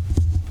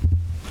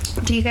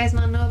 Do you guys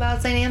not know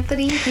about St.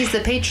 Anthony? He's the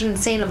patron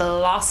saint of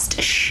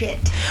lost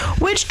shit.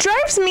 Which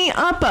drives me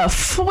up a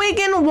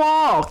friggin'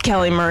 wall,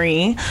 Kelly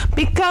Marie,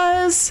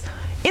 because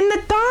in the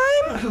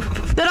time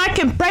that I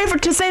can pray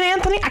to St.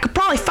 Anthony, I could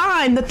probably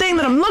find the thing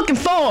that I'm looking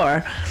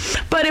for.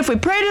 But if we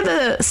pray to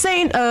the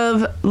saint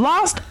of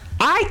lost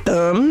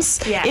items,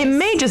 yes, it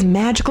may just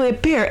magically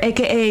appear,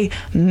 aka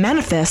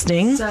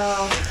manifesting.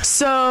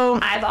 So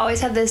I've always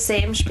had the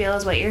same spiel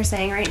as what you're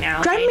saying right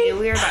now. I knew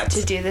we were about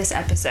to do this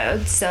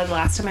episode, so the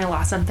last time I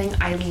lost something,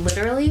 I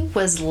literally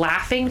was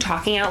laughing,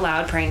 talking out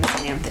loud, praying to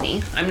St.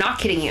 Anthony. I'm not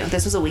kidding you.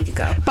 This was a week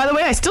ago. By the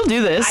way, I still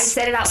do this. I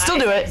said it out loud. Still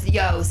do it.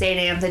 Yo, St.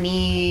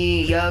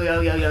 Anthony. Yo,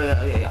 yo, yo, yo,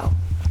 yo, yo, yo.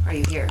 Are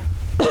you here?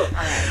 All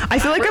right. I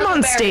feel like I'm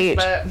on stage.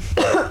 But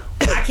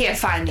I can't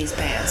find these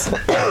pants.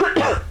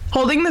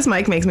 Holding this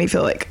mic makes me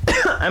feel like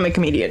I'm a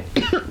comedian.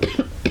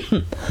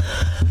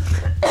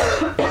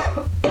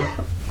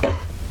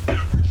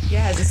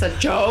 Yeah, is this a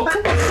joke?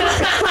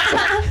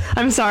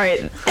 I'm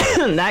sorry.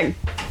 That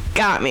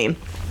got me.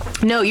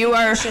 No, you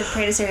are. You should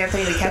pray to St.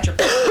 Anthony to catch her.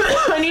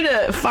 I need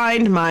to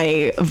find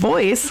my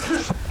voice.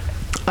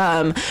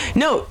 No,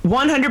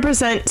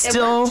 100%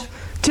 still.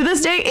 To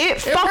this day,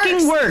 it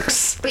fucking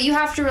works. But you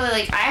have to really,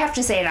 like, I have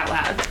to say it out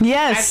loud.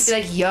 Yes. I have to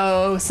be like,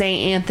 yo,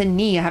 St.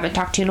 Anthony, I haven't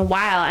talked to you in a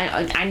while.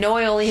 I know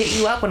I only hit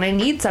you up when I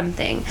need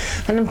something.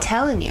 And I'm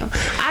telling you,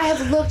 I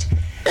have looked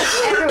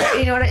everywhere.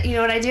 You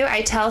know what I do?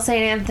 I tell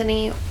St.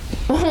 Anthony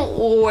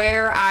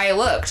where I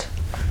looked.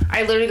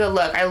 I literally go,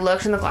 look, I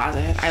looked in the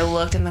closet. I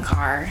looked in the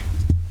car.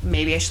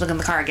 Maybe I should look in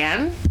the car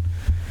again.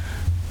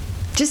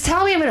 Just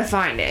tell me I'm going to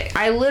find it.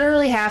 I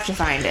literally have to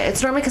find it.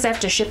 It's normally because I have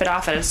to ship it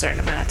off at a certain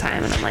amount of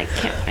time, and I'm like,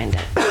 can't find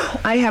it.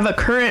 I have a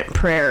current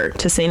prayer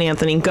to St.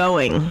 Anthony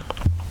going.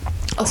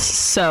 Oh,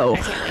 So, I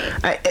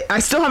can't wait. I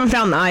still haven't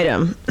found the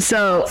item.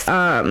 So,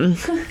 a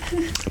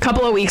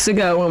couple of weeks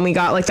ago when we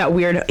got like that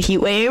weird heat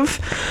wave,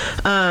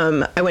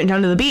 I went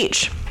down to the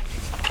beach.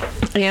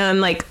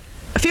 And like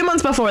a few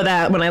months before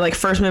that, when I like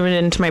first moved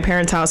into my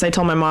parents' house, I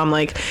told my mom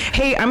like,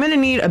 hey, I'm gonna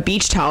need a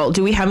beach towel.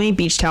 Do we have any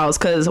beach towels?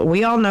 Because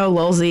we all know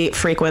Lil Z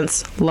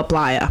frequents La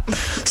Playa.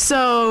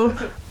 So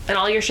And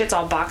all your shit's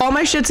all boxed. all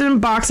my shit's in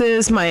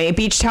boxes. My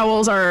beach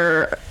towels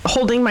are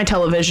holding my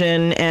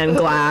television and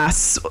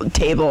glass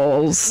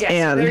tables. Yes,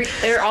 And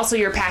they're also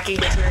your packing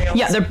materials.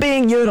 yeah, they're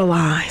being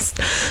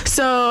utilized.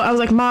 So I was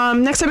like,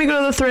 Mom, next time you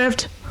go to the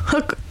thrift,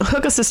 hook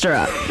a sister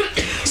up.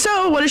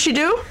 So what does she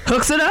do?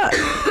 Hooks it up.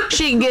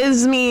 She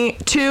gives me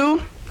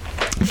 2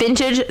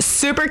 vintage,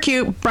 super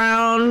cute,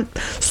 brown,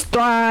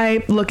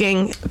 stripe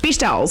looking beach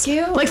towels.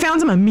 Cute. Like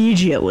found them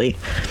immediately.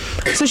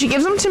 So she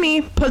gives them to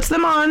me, puts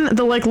them on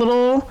the like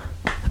little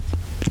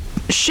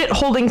shit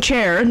holding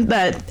chair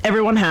that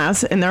everyone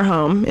has in their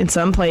home in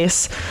some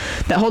place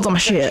that holds all my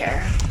shit.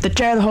 The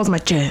chair that holds my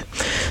shit.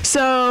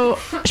 So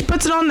she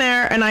puts it on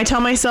there and I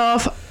tell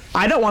myself,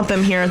 I don't want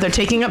them here. They're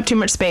taking up too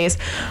much space.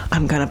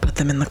 I'm gonna put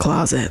them in the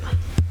closet.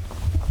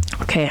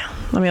 Okay,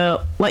 let me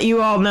let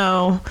you all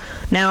know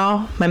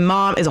now. My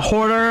mom is a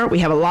hoarder. We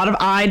have a lot of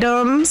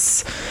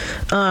items.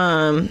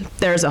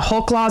 There's a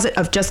whole closet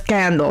of just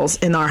candles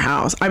in our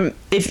house.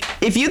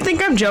 If you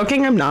think I'm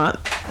joking, I'm not.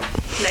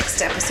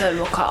 Next episode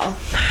we'll call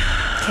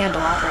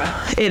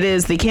Candelabra. It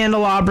is the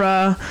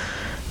candelabra.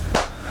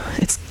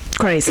 It's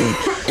crazy.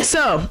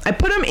 So I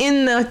put them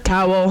in the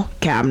towel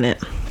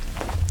cabinet.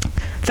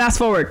 Fast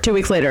forward 2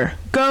 weeks later.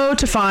 Go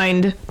to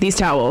find these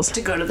towels.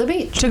 To go to the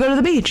beach. To go to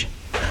the beach.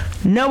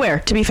 Nowhere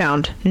to be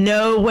found.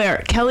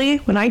 Nowhere. Kelly,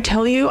 when I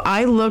tell you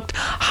I looked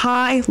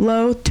high,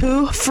 low,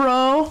 to,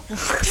 fro,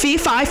 fee,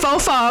 fi, fo,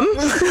 fum.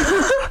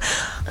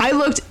 I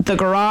looked the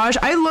garage.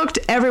 I looked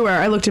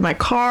everywhere. I looked in my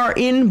car,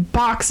 in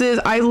boxes.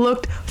 I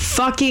looked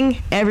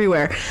fucking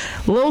everywhere.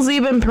 Lil Z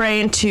been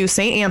praying to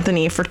St.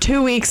 Anthony for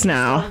 2 weeks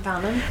now. Haven't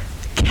found them.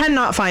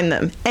 Cannot find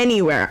them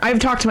anywhere. I've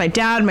talked to my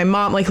dad, my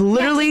mom, like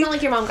literally. Yeah, it's not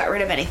like your mom got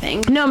rid of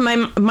anything. No,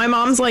 my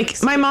mom's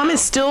like, my mom is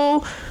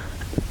still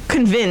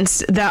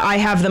convinced that I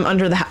have them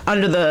under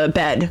the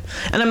bed,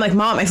 and I'm like,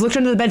 Mom, I've looked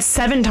under the bed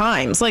 7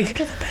 times. Like,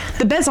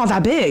 the bed's not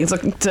that big.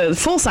 It's a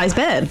full size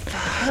bed.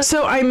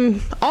 So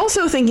I'm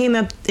also thinking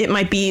that it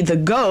might be the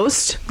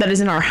ghost that is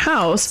in our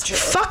house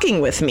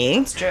fucking with me.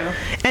 That's true.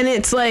 And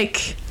it's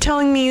like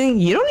telling me,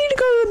 you don't need to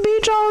go to the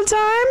beach all the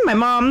time. My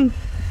mom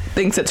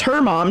thinks it's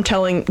her mom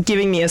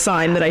giving me a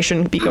sign that I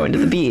shouldn't be going to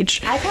the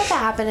beach. I've had that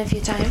happen a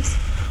few times,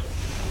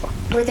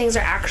 where things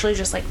are actually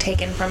just like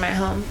taken from my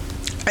home.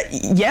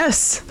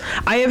 Yes,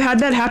 I have had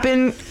that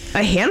happen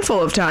a handful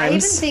of I even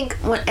times. think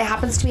when it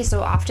happens to me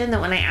so often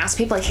that when I ask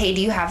people like, hey,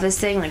 do you have this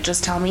thing, like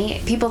just tell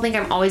me, people think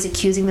I'm always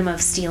accusing them of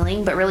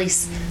stealing, but really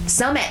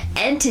some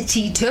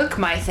entity took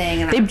my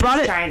thing and I'm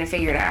just trying to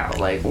figure it out,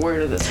 like, where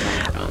did this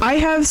come from? I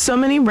have so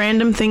many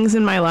random things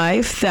in my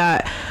life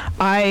that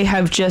I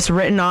have just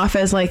written off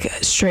as like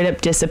straight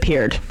up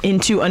disappeared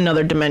into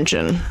another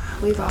dimension.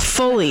 We've all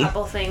fully a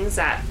couple things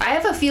that I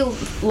have a few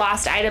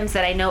lost items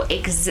that I know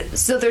exist.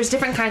 So there's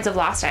different kinds of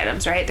lost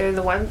items, right? They're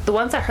the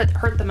ones that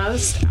hurt the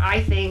most, I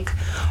think,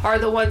 are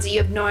the ones that you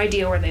have no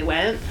idea where they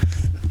went.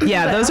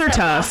 Yeah, But those I are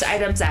also have tough. lost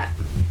items that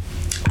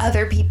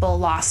other people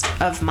lost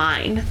of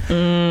mine,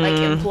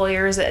 like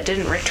employers that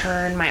didn't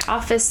return my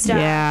office stuff.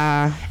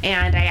 Yeah.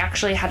 And I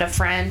actually had a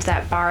friend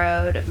that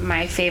borrowed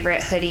my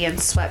favorite hoodie and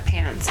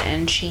sweatpants,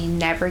 and she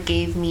never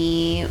gave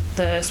me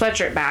the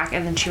sweatshirt back,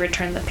 and then she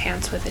returned the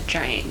pants with a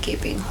giant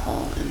gaping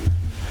hole in them.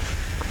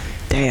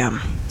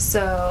 Damn.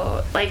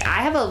 So, like,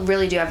 I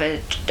really do have a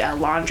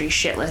laundry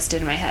shit list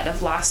in my head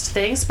of lost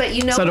things, but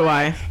you know, So do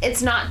I.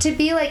 It's not to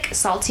be like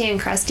salty and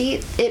crusty.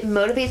 It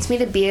motivates me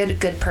to be a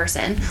good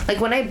person. Like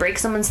when I break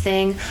someone's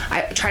thing,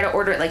 I try to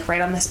order it like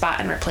right on the spot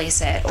and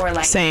replace it, or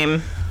like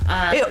Same.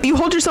 You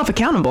hold yourself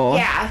accountable.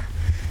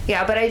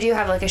 Yeah, but I do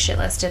have like a shit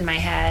list in my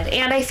head,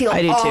 and I feel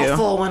I do too.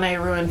 awful when I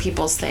ruin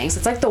people's things.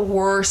 It's like the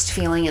worst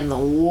feeling in the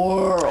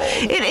world.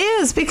 It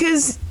is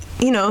because,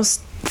 you know,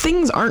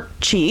 things aren't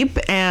cheap,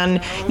 and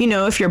you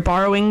know, if you're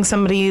borrowing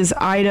somebody's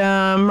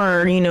item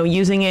or, you know,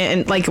 using it,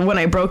 and like when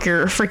I broke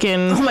your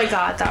freaking Oh my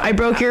god, I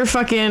broke your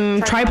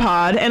fucking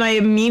tripod and I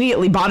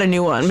immediately bought a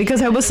new one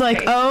because I was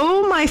like,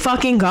 oh my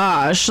fucking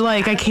gosh,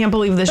 like I can't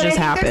believe this just I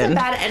think happened. There's a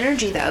bad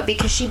energy though,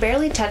 because she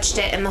barely touched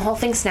it and the whole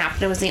thing snapped,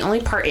 and it was the only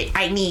part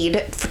I need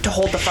to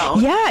hold the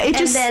phone. Yeah, it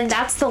just- And then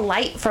that's the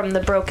light from the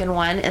broken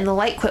one, and the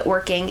light quit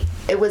working.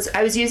 I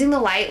was using the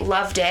light,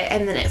 loved it,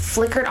 and then it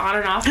flickered on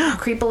and off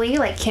creepily,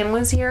 like Kim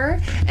was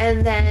here,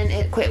 and then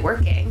it quit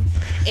working.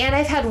 And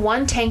I've had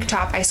one tank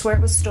top, I swear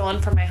it was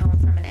stolen from my home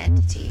from an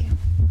entity.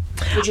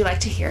 Would you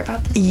like to hear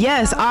about this?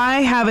 Yes,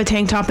 I have a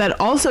tank top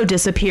that also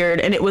disappeared,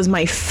 and it was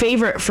my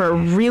favorite for a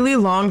really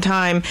long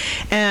time.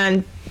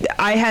 And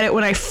I had it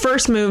when I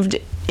first moved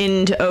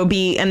into OB,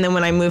 and then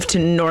when I moved to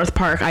North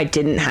Park, I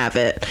didn't have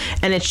it.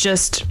 And it's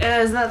just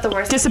Isn't that the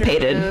worst?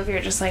 dissipated. Move?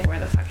 You're just like, where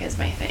the fuck is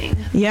my thing?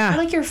 Yeah. Or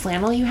like your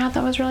flannel you had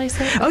that was really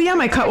sick. Oh yeah,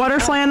 my Cutwater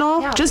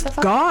flannel, Yeah, just what the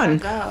fuck gone.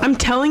 did that go? I'm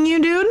telling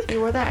you, dude, You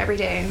wore that every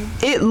day.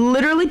 it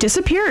literally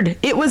disappeared.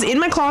 It was in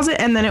my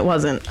closet and then it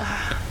wasn't.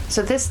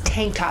 So this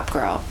tank top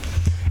girl,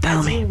 Tell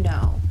as me. you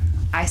know,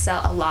 I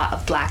sell a lot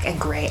of black and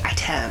gray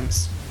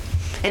items.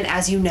 And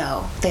as you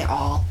know, they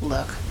all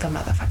look the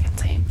motherfucking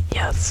same.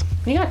 Yes.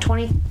 When you got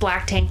 20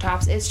 black tank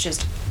tops, it's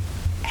just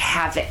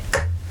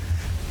havoc.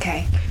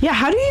 Okay. Yeah,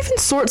 how do you even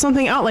sort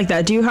something out like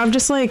that? Do you have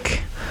just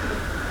like...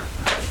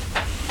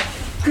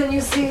 Can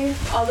you see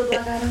all the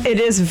black items? It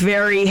is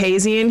very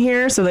hazy in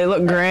here, so they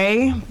look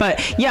gray.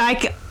 But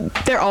yeah,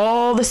 they're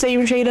all the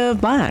same shade of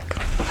black.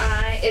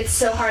 It's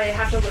so hard. I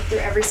have to look through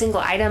every single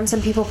item.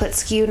 Some people put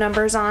SKU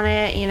numbers on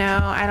it. You know,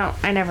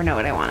 I never know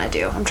what I want to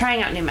do. I'm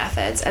trying out new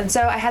methods. And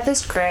so I had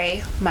this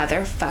gray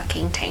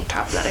motherfucking tank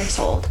top that I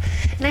sold.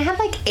 And I had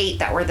like 8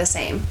 that were the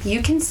same.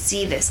 You can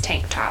see this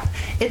tank top.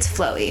 It's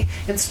flowy.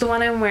 It's the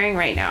one I'm wearing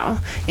right now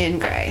in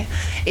gray.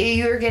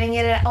 You're getting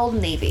it at Old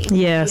Navy.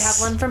 Yes.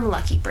 You have one from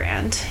Lucky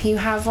Brand. You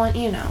have one,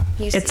 you know.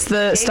 It's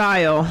the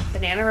style.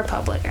 Banana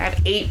Republic. I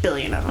have 8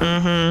 billion of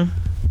them. Mm-hmm.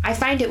 I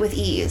find it with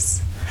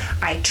ease.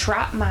 I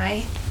trot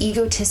my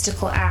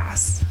egotistical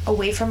ass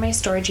away from my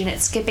storage unit,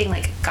 skipping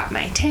like, got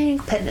my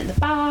tank, put it in the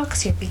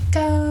box, here we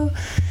go.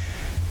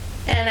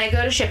 And I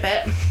go to ship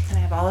it, and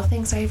I have all the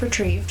things I've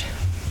retrieved.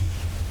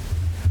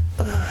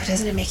 Oh,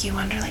 doesn't it make you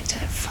wonder, like,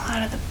 did it fall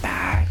out of the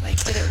bag?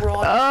 Like, did it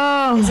roll?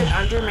 Oh. Is it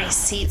under my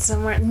seat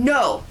somewhere?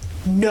 No,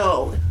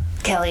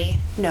 Kelly,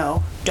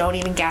 no. Don't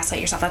even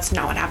gaslight yourself. That's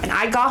not what happened.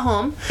 I got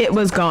home. It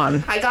was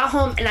gone. I got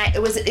home, and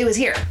it was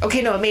here.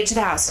 Okay, no, it made it to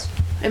the house.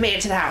 I made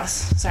it to the house.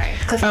 Sorry.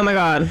 Oh my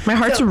god, my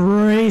heart's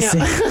racing.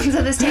 No.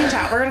 So this tank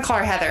top, we're gonna call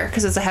her Heather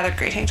because it's a Heather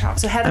gray tank top.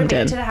 So Heather made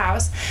it to the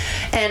house,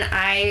 and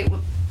I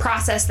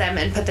processed them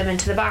and put them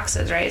into the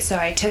boxes, right? So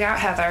I took out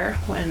Heather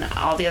when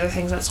all the other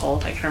things got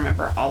sold. I can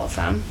remember all of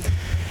them.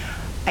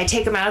 I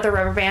take them out of the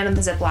rubber band and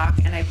the Ziploc,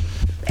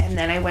 and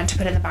then I went to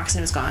put it in the box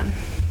and it was gone.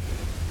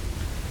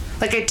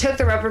 Like I took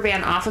the rubber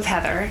band off of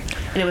Heather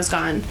and it was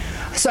gone.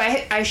 So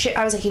I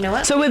was like, you know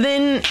what? So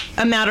within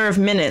a matter of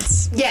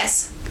minutes,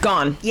 Yes.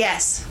 gone.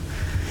 Yes.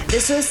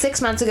 This was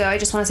 6 months ago. I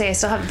just want to say I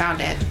still haven't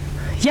found it.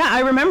 Yeah, I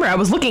remember. I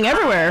was looking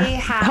everywhere,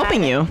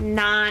 helping you.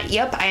 I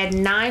had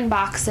 9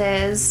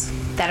 boxes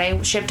that I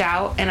shipped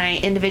out, and I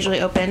individually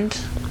opened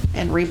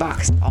and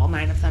reboxed all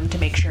 9 of them to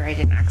make sure I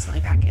didn't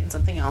accidentally pack it in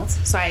something else.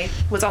 So I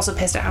was also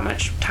pissed at how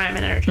much time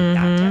and energy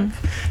that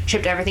took.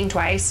 Shipped everything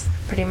twice,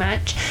 pretty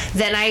much.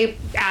 Then I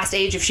asked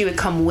Age if she would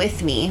come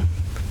with me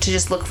to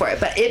just look for it.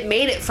 But it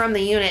made it from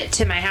the unit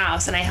to my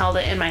house, and I held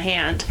it in my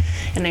hand,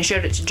 and I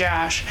showed it to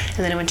Josh, and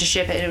then I went to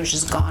ship it, and it was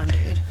just gone,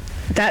 dude.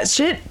 That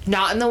shit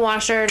Not in the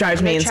washer,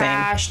 drives not in me the insane.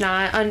 trash,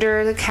 not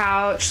under the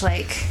couch.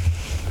 Like,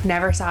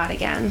 never saw it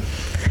again.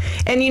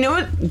 And you know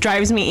what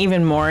drives me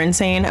even more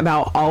insane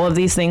about all of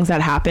these things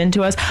that happen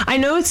to us? I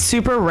know it's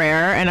super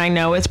rare, and I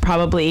know it's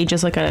probably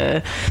just like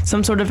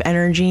some sort of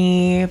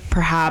energy,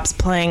 perhaps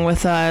playing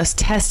with us,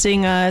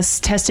 testing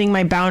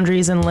my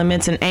boundaries and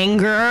limits and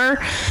anger.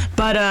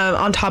 But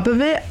on top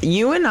of it,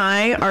 you and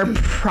I are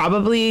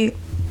probably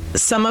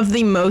some of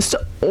the most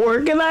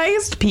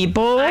organized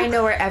people I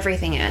know where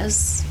everything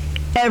is.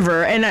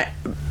 ever. And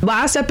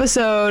last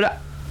episode,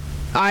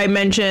 I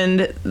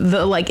mentioned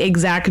the like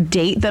exact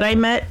date that I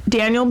met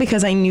Daniel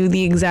because I knew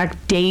the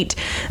exact date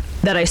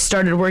that I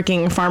started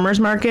working farmers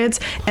markets,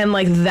 and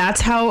like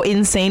that's how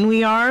insane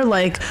we are.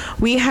 Like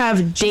we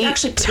have date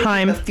Actually,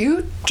 time. the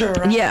future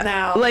right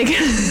now. Like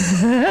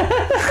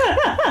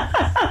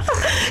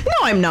no,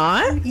 I'm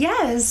not.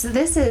 Yes,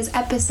 this is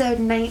episode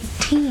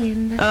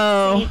 19.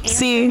 Oh, Saint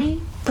see.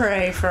 Anthony,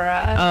 pray for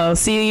us. Oh,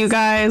 see, you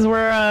guys,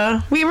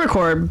 we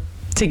record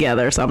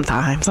together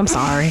sometimes. I'm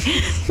sorry.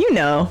 You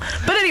know.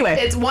 But anyway.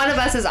 It's one of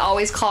us is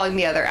always calling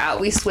the other out.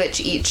 We switch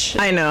each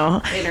I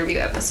know. interview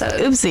episode.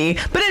 Oopsie.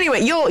 But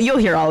anyway, you'll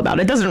hear all about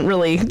it. It doesn't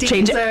really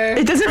change it. Teaser.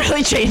 It doesn't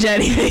really change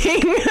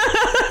anything.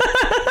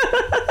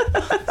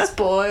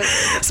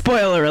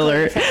 Spoiler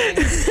alert.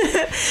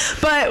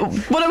 But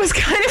what I was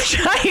kind of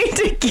trying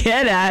to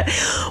get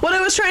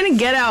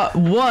at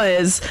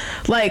was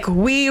like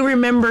we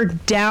remember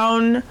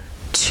down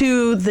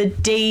to the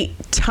date,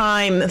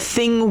 time,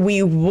 thing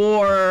we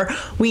wore.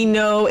 We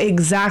know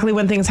exactly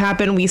when things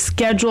happen. We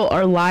schedule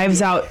our lives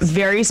out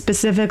very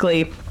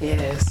specifically.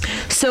 Yes.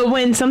 So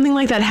when something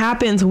like that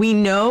happens, we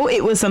know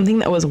it was something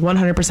that was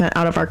 100%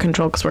 out of our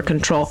control because we're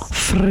control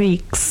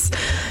freaks.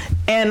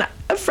 And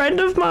a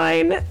friend of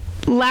mine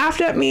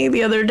laughed at me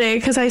the other day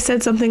because I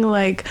said something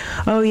like,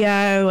 oh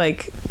yeah,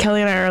 like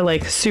Kelly and I are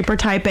like super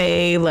type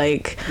A,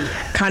 like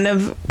kind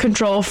of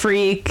control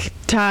freak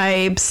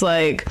types,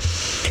 like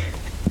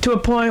to a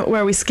point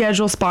where we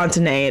schedule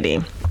spontaneity.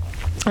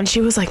 And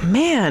she was like,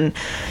 man,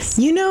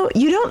 you know,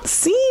 you don't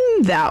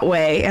seem that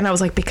way. And I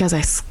was like, because I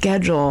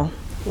schedule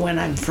When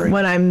I'm free.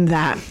 when I'm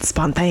that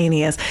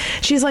spontaneous.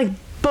 She's like,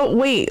 but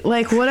wait,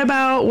 like what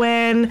about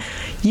when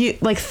you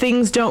like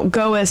things don't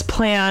go as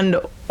planned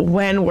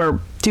when we're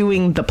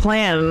doing the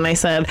plan? And I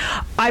said,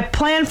 I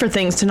plan for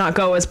things to not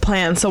go as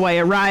planned, so I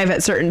arrive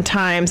at certain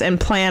times and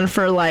plan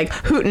for like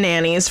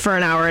hootenannies for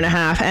an hour and a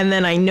half, and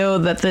then I know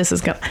that this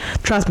is gonna,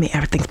 trust me,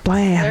 everything's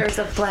planned. There's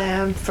a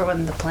plan for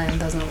when the plan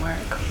doesn't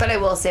work. But I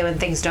will say when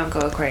things don't go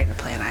according to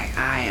plan,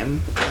 I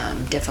am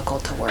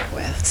difficult to work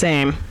with.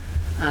 Same.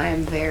 I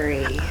am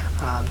very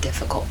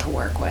difficult to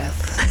work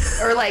with.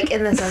 Or like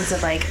in the sense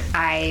of like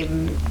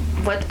I'm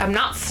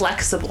not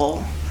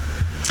flexible.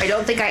 I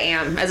don't think I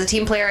am. As a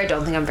team player, I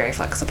don't think I'm very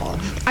flexible.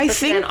 I But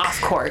think then off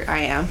court, I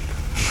am.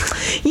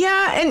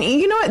 Yeah, and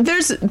you know what?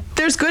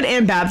 There's good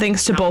and bad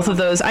things to both of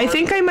those. I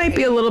think I might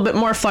be a little bit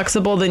more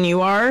flexible than you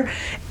are.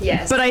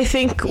 Yes. But I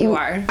think You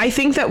are. I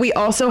think that we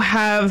also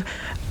have.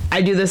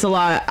 I do this a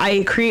lot.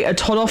 I create a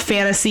total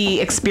fantasy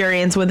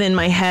experience within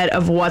my head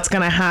of what's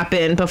going to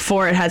happen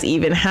before it has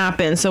even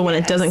happened. So when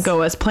it doesn't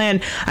go as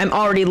planned, I'm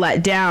already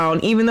let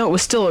down, even though it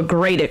was still a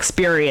great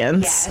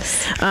experience.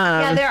 Yes.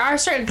 Yeah, there are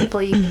certain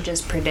people you can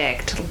just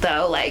predict,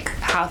 though, like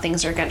how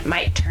things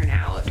might turn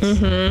out.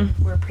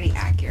 Mm-hmm. We're pretty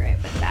accurate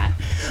with that.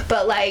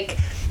 But like,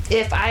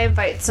 if I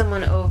invite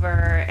someone over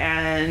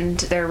and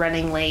they're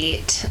running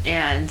late,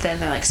 and then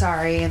they're like,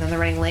 sorry, and then they're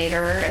running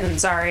later, and then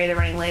sorry, they're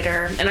running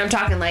later, and I'm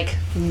talking like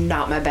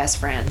not my best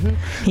friend.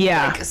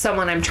 Yeah. Like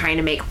someone I'm trying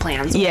to make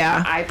plans with.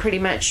 Yeah.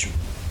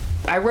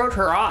 I wrote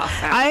her off.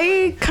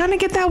 I kind of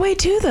get that way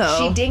too, though.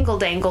 She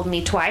dingle-dangled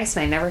me twice,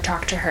 and I never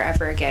talked to her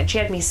ever again. She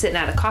had me sitting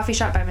at a coffee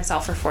shop by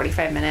myself for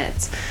 45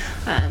 minutes.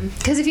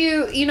 Because if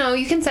you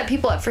can set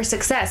people up for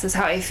success is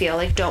how I feel.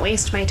 Like, don't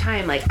waste my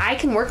time. Like, I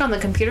can work on the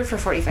computer for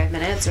 45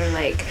 minutes or,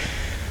 like,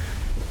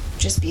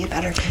 just be a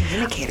better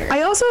communicator.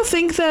 I also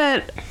think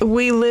that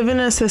we live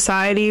in a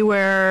society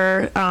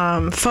where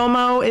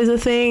FOMO is a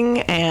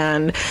thing,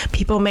 and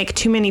people make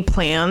too many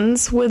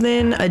plans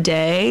within a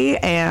day,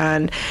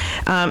 and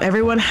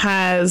everyone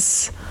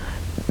has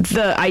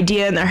the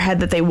idea in their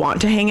head that they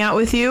want to hang out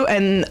with you,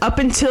 and up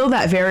until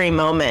that very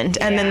moment,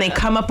 and then they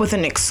come up with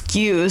an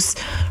excuse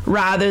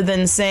rather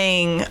than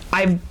saying,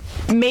 I've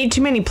made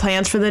too many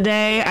plans for the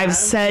day. I've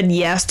said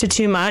yes to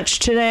too much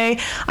today.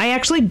 I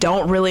actually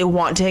don't really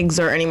want to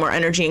exert any more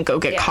energy and go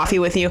get coffee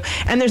with you.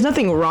 And there's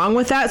nothing wrong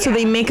with that. So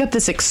they make up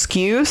this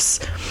excuse.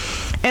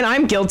 And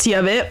I'm guilty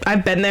of it.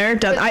 I've been there,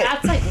 done. But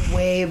that's like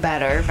way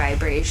better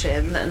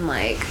vibration than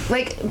like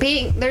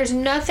being. There's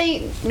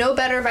no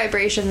better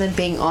vibration than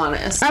being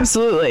honest.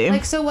 Absolutely.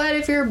 Like, so what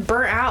if you're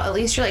burnt out? At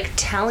least you're like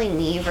telling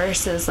me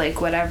versus like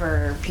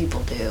whatever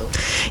people do.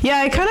 Yeah,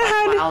 I kind of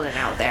had Wild and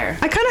out there.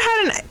 I kind of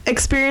had an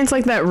experience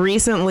like that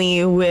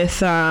recently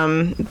with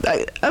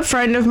a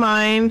friend of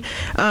mine.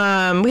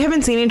 We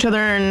haven't seen each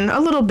other in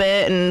a little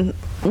bit, and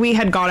we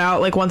had gone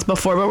out like once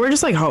before, but we're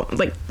just like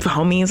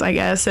homies, I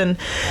guess. And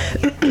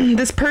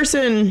this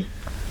person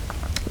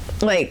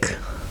like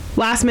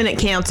last minute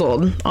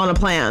canceled on a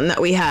plan that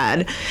we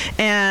had,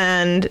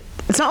 and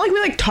it's not like we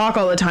like talk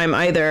all the time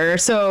either,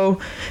 so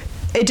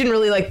it didn't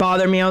really like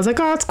bother me. I was like,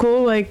 oh, it's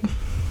cool, like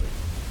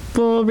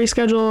we'll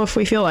reschedule if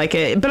we feel like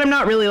it, but I'm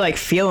not really like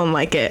feeling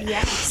like it.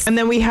 Yes. And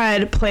then we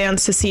had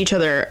plans to see each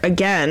other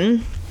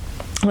again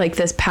like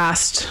this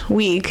past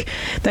week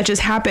that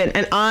just happened,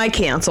 and I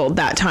canceled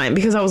that time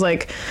because I was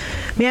like,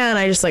 man,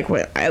 I just like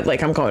went, I'm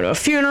going to a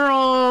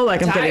funeral,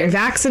 like I'm getting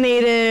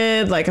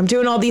vaccinated, like I'm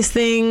doing all these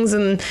things,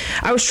 and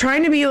I was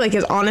trying to be like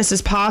as honest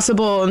as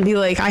possible and be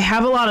like, I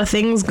have a lot of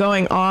things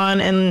going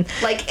on, and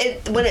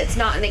like when it's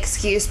not an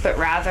excuse but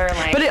rather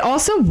like, but it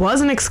also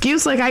was an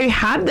excuse. Like I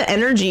had the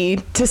energy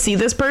to see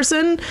this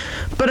person,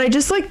 but I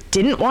just like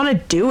didn't want to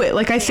do it.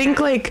 Like I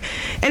think like,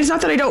 and it's not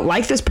that I don't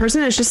like this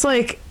person, it's just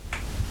like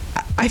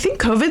I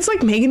think COVID's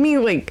like making me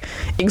like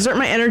exert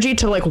my energy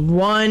to like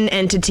one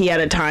entity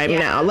at a time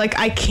now. Like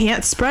I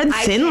can't spread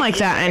thin like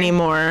that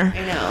anymore.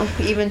 I know.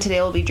 Even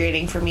today will be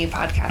draining for me,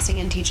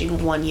 podcasting and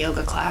teaching one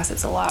yoga class.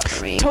 It's a lot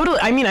for me. Totally.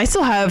 I mean, I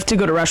still have to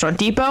go to Restaurant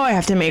Depot. I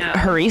have to make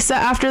harissa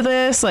after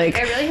this. Like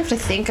I really have to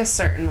think a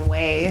certain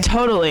way.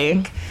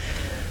 Totally.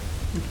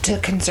 To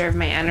conserve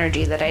my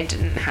energy that I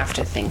didn't have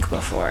to think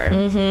before.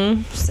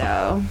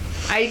 So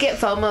I get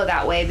FOMO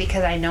that way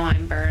because I know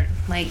I'm burnt.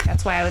 Like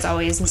that's why I was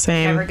always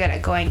never good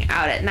at going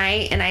out at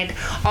night, and I'd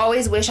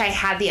always wish I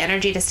had the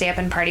energy to stay up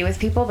and party with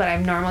people, but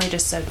I'm normally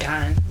just so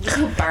done.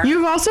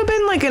 You've also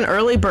been like an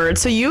early bird,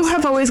 so you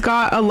have always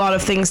got a lot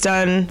of things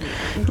done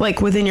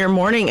like within your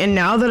morning, and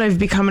now that I've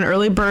become an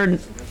early bird,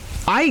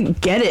 I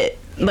get it.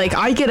 Like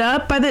I get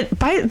up by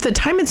the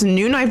time it's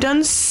noon, I've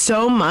done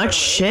so much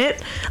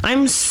shit.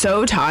 I'm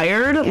so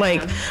tired.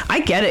 Like I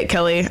get it,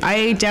 Kelly.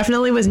 I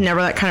definitely was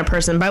never that kind of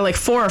person. By like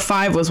 4 or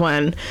 5 was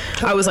when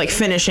I was like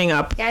finishing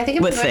up I think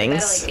I'm with going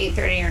things. To bed at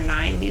like 8:30 or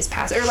 9 these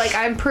past, or like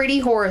I'm pretty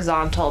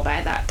horizontal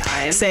by that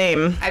time.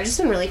 Same. I've just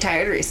been really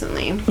tired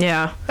recently.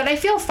 Yeah. But I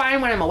feel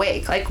fine when I'm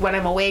awake. Like when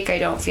I'm awake, I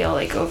don't feel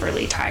like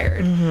overly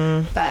tired.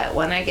 But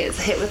when I get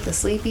hit with the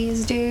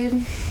sleepies,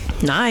 dude.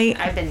 Night.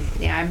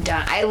 I'm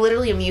done. I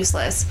literally am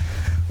useless.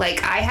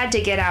 Like I had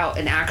to get out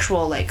an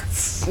actual like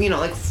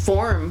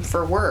form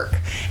for work,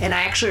 and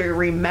I actually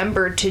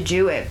remembered to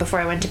do it before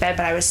I went to bed,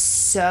 but I was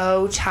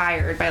so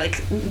tired by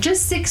like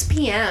just 6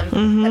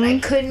 p.m. that I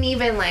couldn't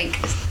even like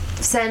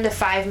send a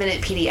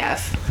 5-minute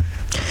PDF.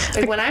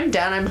 Like when I'm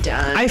done, I'm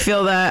done. I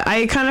feel that.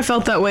 I kind of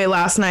felt that way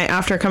last night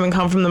after coming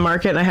home from the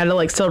market, and I had to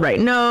like still write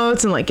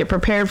notes and like get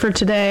prepared for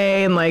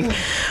today and like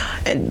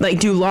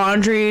do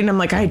laundry, and I'm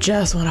like, I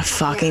just want to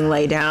fucking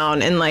lay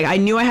down, and like I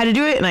knew I had to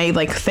do it, and I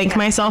like thank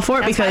myself for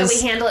it. That's because why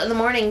we handle it in the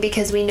morning,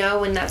 because we know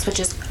when that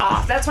switches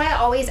off. That's why I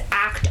always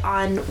act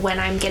on when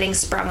I'm getting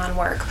sprung on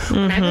work.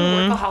 When I'm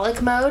in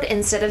workaholic mode,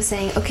 instead of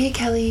saying, okay,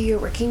 Kelly, you're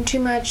working too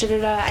much,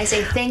 I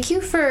say thank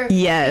you for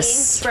being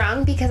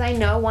sprung, because I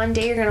know one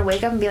day you're gonna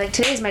wake up and be like,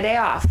 today's my day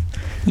off.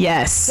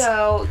 Yes.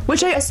 So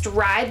just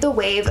ride the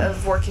wave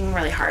of working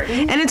really hard.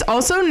 And it's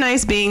also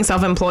nice being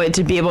self-employed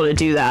to be able to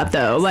do that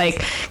though.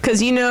 Like, cause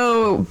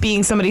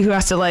being somebody who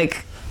has to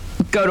like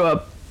go to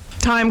a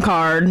time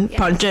card,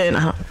 punch in,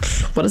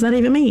 what does that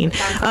even mean?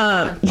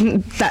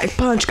 That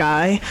punch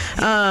guy.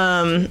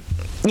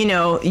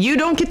 You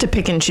don't get to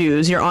pick and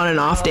choose your on and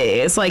off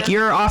days. Like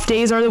your off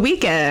days are the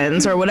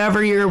weekends or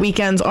whatever your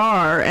weekends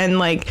are. And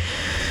like,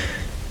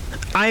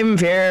 I'm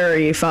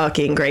very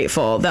fucking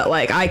grateful that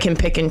like I can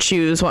pick and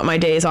choose what my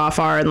days off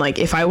are, and like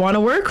if I want to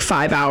work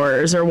 5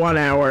 hours or 1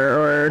 hour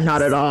or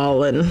not at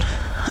all, and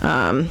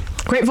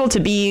grateful to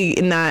be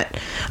in that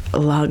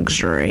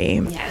luxury.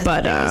 Yes,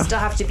 but you still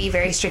have to be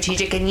very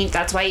strategic, and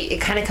that's why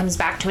it kind of comes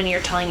back to when you're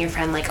telling your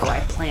friend like, oh,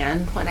 I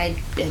plan when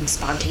I am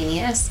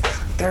spontaneous.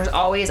 There's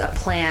always a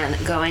plan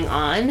going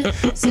on.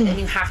 So then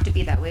you have to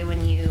be that way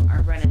when you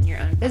are running your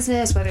own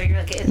business, whether you're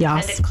like an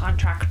independent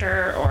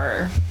contractor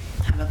or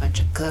have a bunch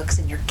of cooks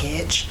in your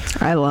kitchen.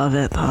 I love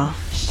it though.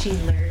 She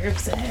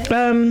loves it.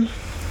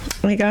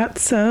 I got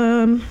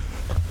some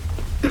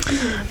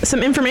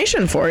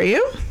information for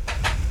you.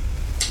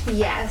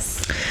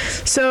 Yes.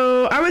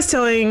 So I was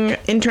telling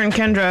intern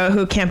Kendra,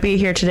 who can't be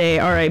here today,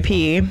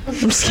 R.I.P. I'm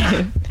just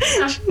kidding.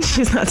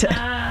 She's not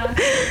dead.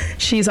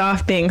 She's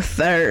off being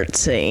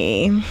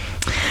 30. Is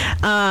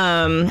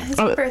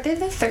her birthday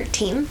the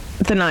 13th?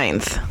 The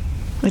 9th.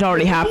 It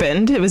already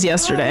happened. It was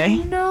yesterday.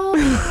 Oh,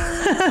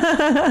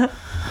 no.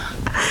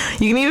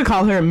 You need to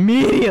call her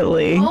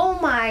immediately. Oh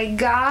my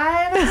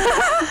god.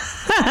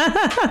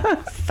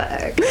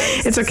 Fuck.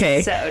 It's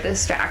okay. So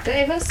distracted.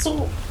 I was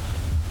so...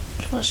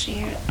 Well,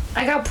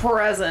 I got a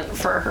present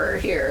for her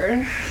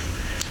here.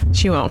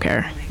 She won't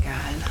care. Oh my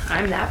god.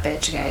 I'm that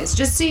bitch, guys.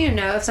 Just so you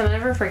know, if someone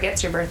ever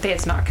forgets your birthday,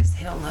 it's not because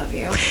they don't love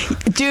you.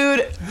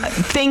 Dude,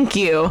 thank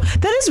you.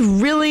 That is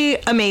really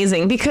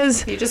amazing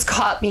because... You just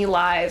caught me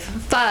live.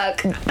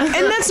 Fuck. And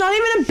that's not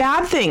even a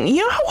bad thing.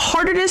 You know how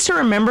hard it is to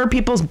remember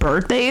people's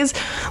birthdays?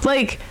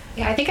 Like...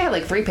 Yeah, I think I had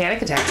like 3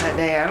 panic attacks that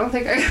day. I don't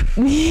think I...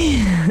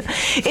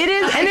 It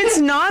is, and it's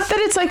not that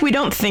it's like we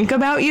don't think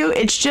about you.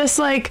 It's just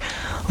like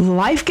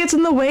life gets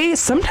in the way.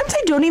 Sometimes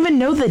I don't even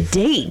know the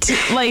date.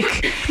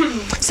 Like,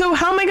 so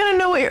how am I gonna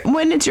know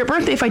when it's your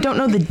birthday if I don't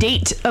know the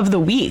date of the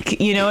week?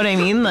 You know what I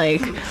mean?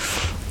 Like,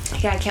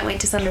 yeah, I can't wait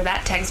to send her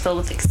that text filled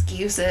with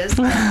excuses.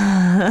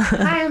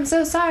 Hi, I'm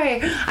so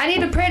sorry. I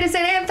need to pray to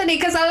St. Anthony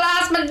because I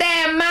lost my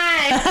damn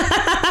mind.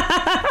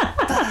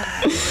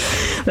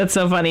 that's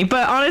so funny.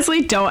 But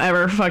honestly, don't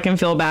ever fucking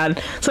feel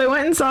bad. So I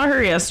went and saw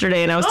her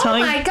yesterday, and I was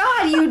telling. Oh my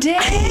god, you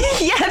did?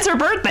 Yeah, it's her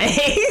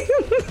birthday.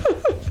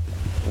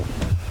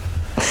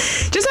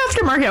 Just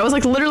after market, I was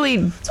like literally.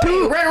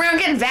 You run around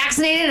getting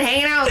vaccinated and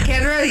hanging out with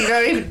Kendra. You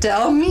don't even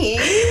tell me.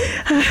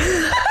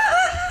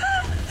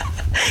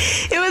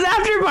 It was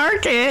after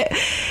market,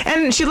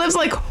 and she lives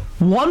like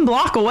 1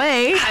 block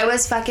away. I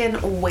was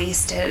fucking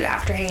wasted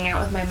after hanging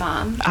out with my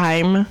mom.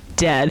 I'm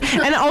dead.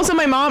 And also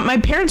my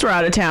parents were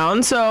out of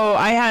town, so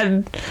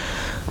I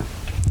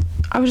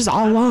was just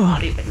all alone. I'm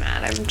not even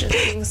mad. I'm just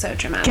being so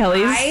dramatic.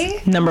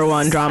 Kelly's number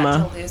one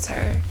drama. To lose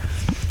her.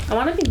 I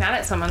want to be mad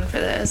at someone for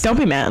this. Don't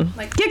be mad.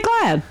 Get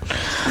glad.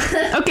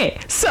 Okay,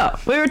 so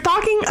we were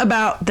talking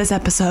about this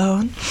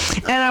episode,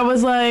 and I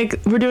was like,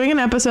 we're doing an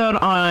episode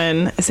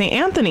on St.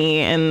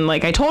 Anthony, and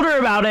like I told her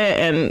about it,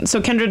 and so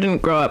Kendra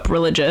didn't grow up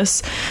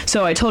religious,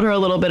 so I told her a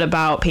little bit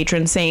about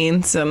patron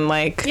saints and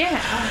like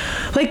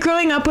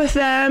growing up with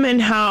them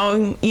and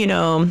how, you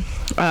know,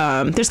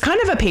 there's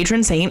kind of a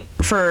patron saint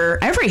for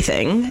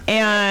everything,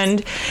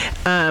 and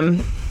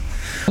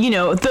you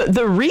know,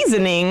 the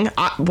reasoning,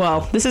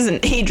 well, this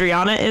isn't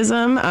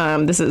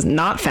Adriana-ism. This is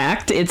not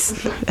fact. It's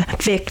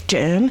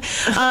fiction.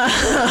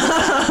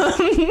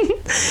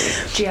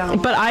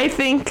 But I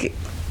think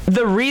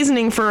the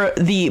reasoning for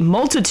the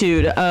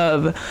multitude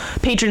of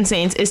patron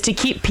saints is to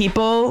keep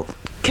people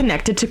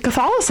connected to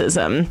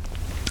Catholicism.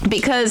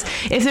 Because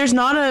if there's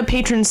not a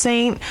patron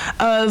saint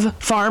of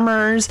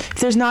farmers, if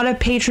there's not a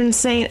patron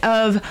saint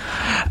of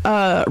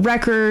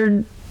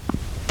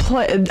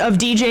of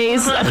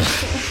DJs,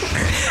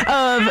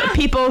 of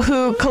people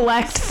who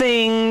collect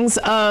things,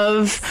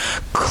 of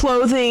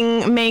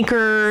clothing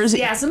makers.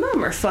 Yeah, some of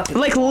them are fucking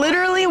like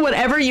literally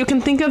whatever you can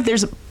think of,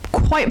 there's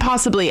quite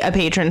possibly a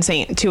patron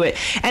saint to it.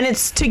 And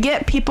it's to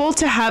get people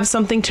to have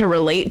something to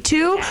relate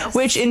to,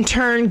 which in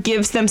turn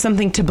gives them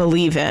something to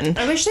believe in.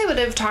 I wish they would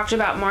have talked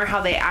about more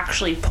how they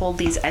actually pulled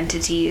these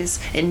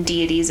entities and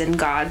deities and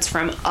gods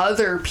from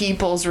other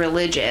people's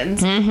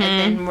religions. And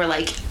then we're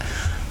like,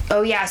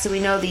 oh yeah, so we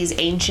know these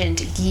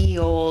ancient, ye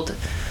old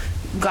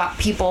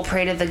people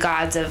pray to the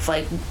gods of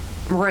like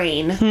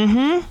rain,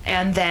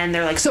 and then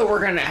they're like, so we're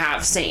gonna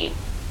have Saint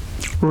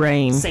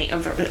Rain.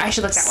 I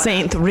should look that one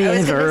Saint up. River. I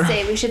was gonna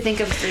say we should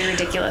think of 3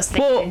 ridiculous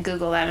things and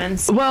Google them and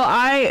see.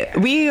 Well,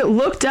 we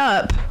looked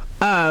up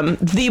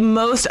the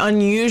most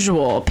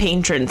unusual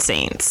patron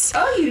saints.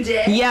 Oh, you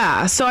did?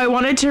 Yeah, so I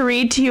wanted to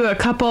read to you a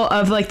couple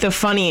of like the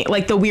funny,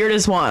 like the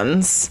weirdest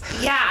ones.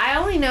 Yeah, I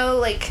only know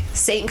like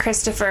Saint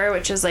Christopher,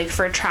 which is like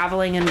for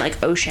traveling in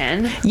like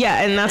ocean.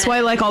 Yeah, and that's why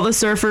like all the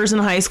surfers in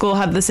high school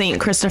have the Saint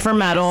Christopher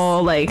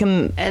medal, like,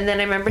 and then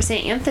I remember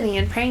Saint Anthony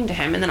and praying to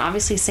him, and then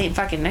obviously Saint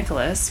fucking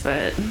Nicholas,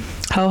 but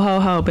ho ho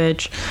ho,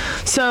 bitch.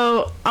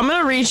 So I'm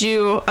gonna read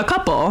you a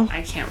couple.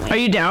 I can't wait. Are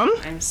you down?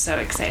 I'm so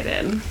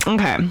excited.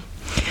 Okay.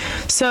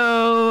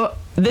 So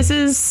this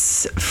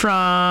is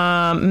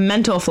from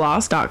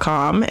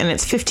mentalfloss.com, and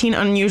it's 15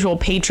 unusual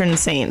patron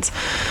saints.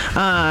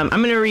 I'm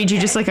going to read you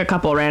just like a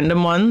couple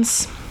random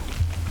ones.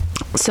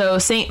 So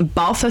Saint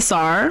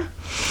Balthasar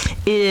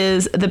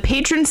is the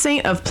patron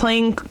saint of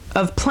playing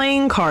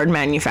card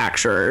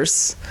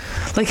manufacturers.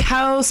 Like,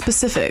 how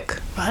specific?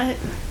 What?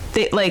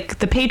 They, like,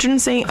 the patron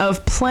saint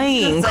of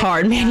playing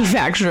card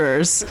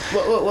manufacturers.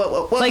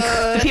 What? Like,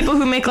 the people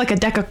who make, like, a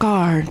deck of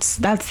cards.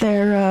 That's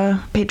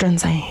their patron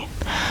saint.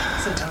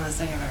 That's the dumbest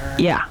thing I've ever heard.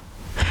 Yeah.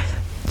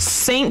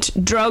 Saint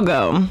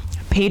Drogo,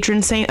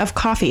 patron saint of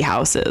coffee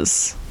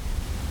houses.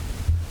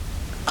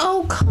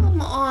 Oh, come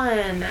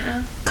on.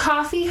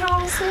 Coffee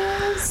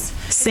houses?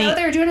 Is that what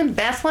they were doing in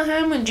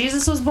Bethlehem when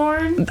Jesus was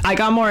born? I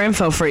got more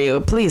info for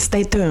you. Please,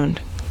 stay tuned.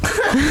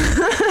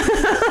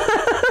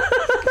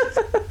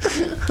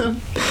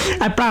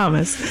 I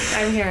promise.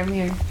 I'm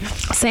here.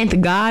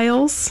 Saint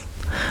Giles,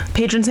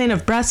 patron saint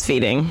of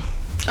breastfeeding.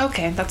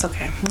 Okay, that's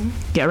okay.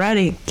 Get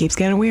ready. Keeps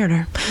getting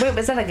weirder. Wait,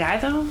 was that a guy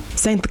though?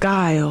 Saint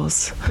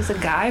Giles. Was a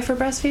guy for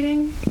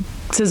breastfeeding?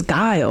 It says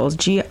Giles,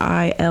 Giles.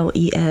 Look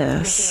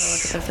at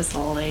the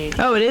facility.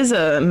 Oh, it is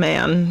a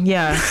man.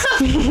 Yeah.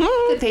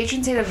 The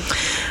patron saint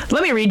of...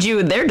 Let me read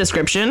you their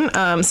description.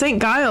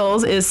 Saint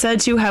Giles is said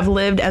to have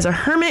lived as a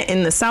hermit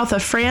in the south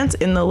of France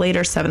in the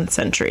later 7th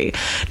century,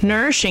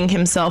 nourishing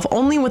himself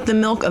only with the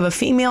milk of a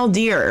female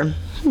deer.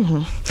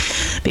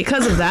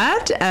 Because of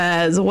that,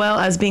 as well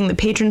as being the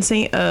patron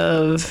saint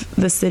of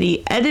the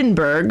city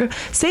Edinburgh,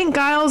 St.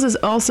 Giles is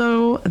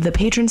also the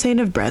patron saint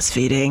of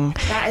breastfeeding.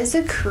 That is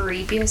the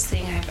creepiest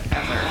thing I've ever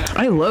heard.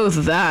 I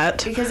loathe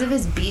that. Because of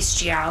his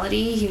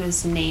bestiality, he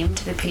was named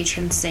the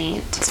patron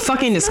saint. It's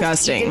fucking disgusting.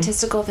 That's the most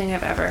egotistical thing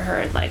I've ever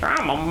heard. Like,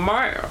 I'm a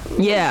man.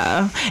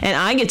 Yeah, and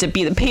I get to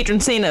be the patron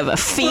saint of a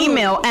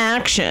female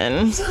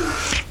action.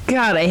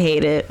 God, I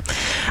hate it.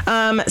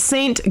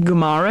 Saint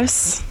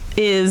Gomarus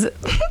is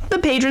the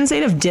patron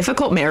saint of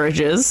difficult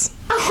marriages.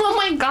 Oh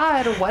my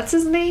god, what's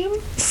his name?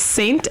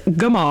 Saint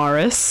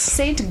Gomarus.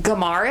 Saint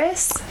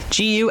Gomarus?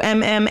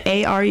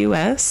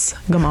 Gummarus.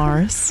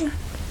 Gomarus.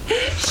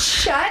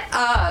 Shut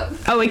up.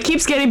 Oh, it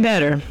keeps getting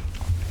better.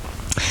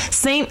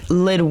 Saint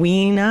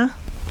Lidwina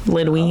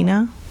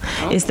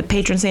is the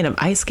patron saint of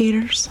ice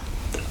skaters.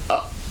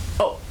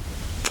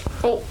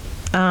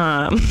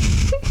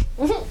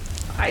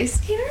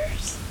 Ice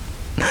skaters?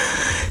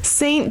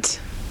 Saint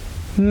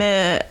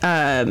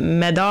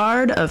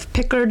Medard of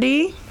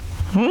Picardy.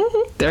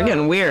 They're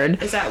getting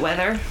weird. Is that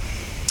weather?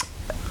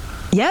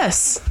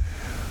 Yes.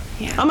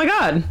 Yeah. Oh my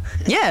god.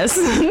 Yes.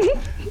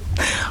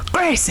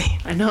 Gracie.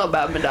 I know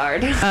about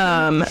Medard.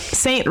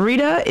 Saint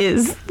Rita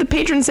is the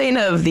patron saint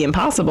of the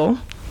impossible.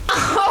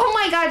 Oh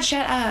my god,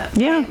 shut up.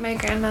 Yeah. My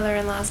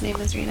grandmother-in-law's name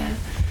is Rita.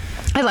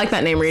 I like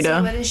that name, Rita.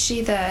 So what is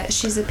she?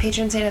 She's the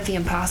patron saint of the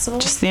impossible?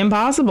 Just the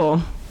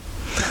impossible.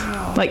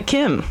 Wow. Like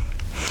Kim.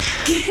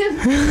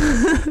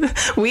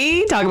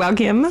 We talk about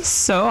Kim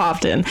so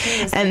often.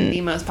 Kim is and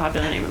the most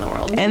popular name in the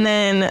world. And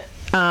then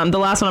the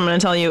last one I'm going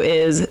to tell you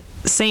is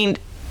Saint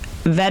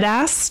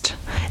Vedast,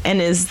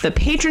 and is the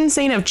patron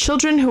saint of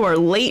children who are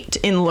late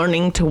in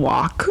learning to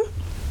walk.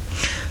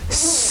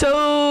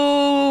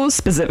 So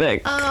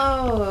specific.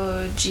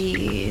 Oh,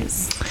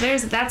 jeez.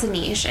 That's a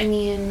niche. I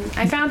mean,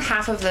 I found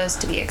half of those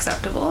to be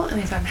acceptable,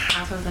 and I found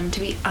half of them to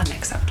be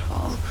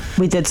unacceptable.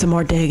 We did some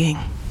more digging.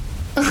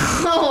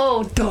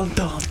 Oh, dun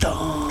dun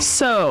dun.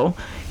 So,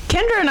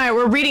 Kendra and I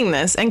were reading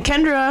this, and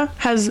Kendra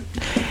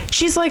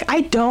she's like, I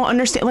don't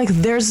understand. Like,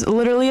 there's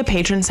literally a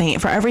patron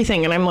saint for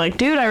everything. And I'm like,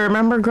 dude, I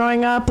remember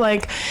growing up,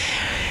 like,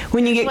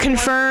 when you get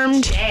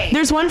confirmed,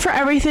 there's one for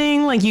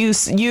everything. Like,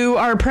 you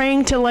are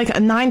praying to, like,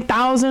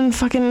 9,000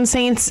 fucking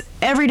saints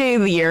every day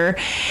of the year.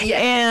 Yeah.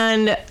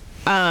 And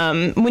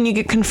when you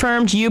get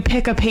confirmed, you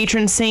pick a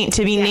patron saint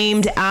to be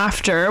named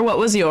after. What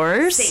was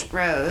yours? Saint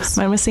Rose.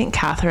 Mine was Saint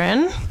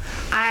Catherine.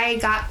 I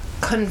got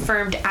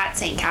confirmed at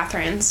St.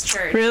 Catherine's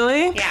Church.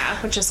 Really? Yeah,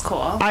 which is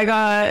cool. I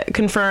got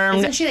confirmed.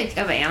 Isn't she like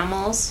of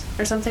animals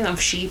or something? Of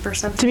sheep or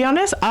something? To be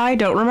honest, I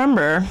don't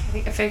remember.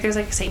 I think there's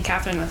like St.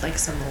 Catherine with like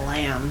some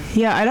lamb.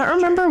 Yeah, I don't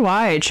remember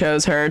why I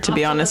chose her, to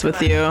be honest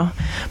with you.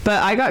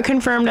 But I got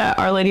confirmed at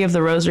Our Lady of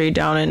the Rosary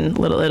down in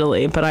Little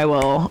Italy. But I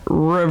will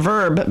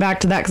reverb back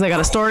to that because I got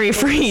a story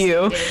for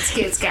you.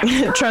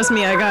 Trust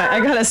me, I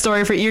got a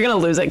story for you. You're gonna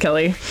lose it,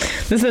 Kelly.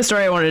 This is the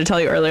story I wanted to tell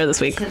you earlier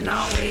this week.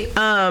 Cannot wait.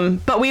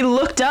 But we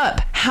looked up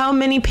how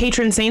many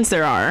patron saints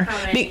there are.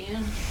 How many?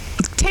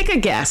 Take a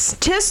guess.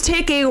 Just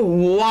take a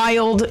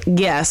wild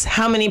guess.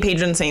 How many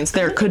patron saints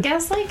there could? I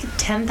guess like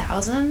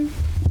 10,000.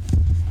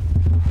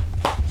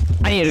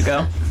 I need to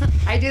go.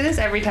 I do this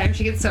every time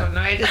she gets so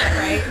annoyed. Is that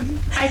right?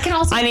 I can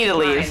also. I need to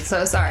leave.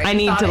 So sorry. I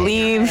need to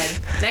leave.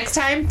 Next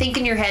time, think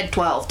in your head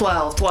 12,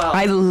 12, 12.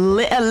 I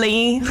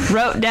literally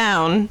wrote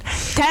down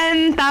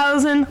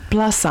 10,000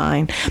 plus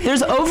sign.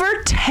 There's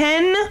over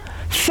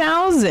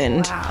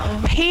 10,000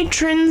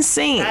 patron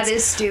saints. That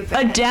is stupid.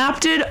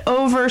 Adapted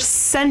over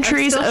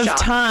centuries of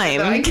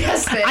time. I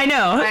guessed it. I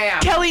know.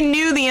 Kelly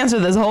knew the answer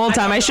this whole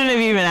time. I shouldn't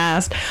have even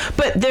asked.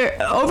 But they're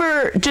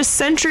over just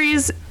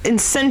centuries and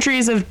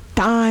centuries of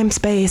time,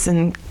 space,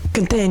 and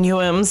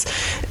continuums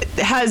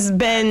has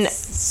been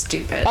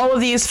stupid. All of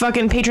these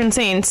fucking patron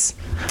saints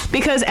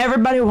because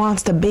everybody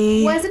wants to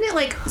be. Wasn't it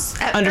like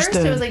at understood.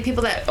 First it was like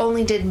people that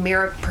only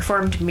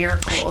performed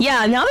miracles?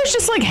 Yeah, now there's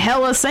just like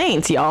hella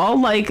saints, y'all.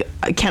 Like,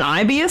 can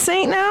I be a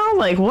saint now?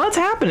 Like, what's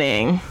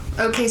happening?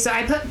 Okay, so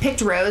I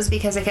picked Rose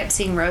because I kept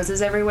seeing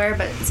roses everywhere,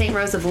 but Saint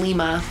Rose of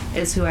Lima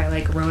is who I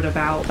like wrote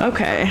about.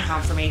 Okay.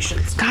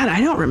 Confirmations. God,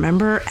 I don't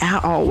remember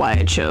at all why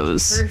I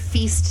chose. Her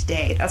feast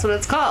day. That's what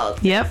it's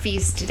called. Yep.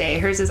 Feast day.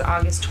 Hers is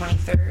August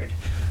 23rd.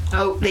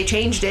 Oh, they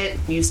changed it.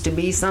 Used to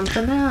be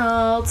something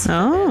else.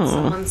 Oh.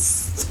 Someone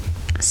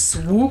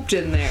swooped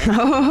in there.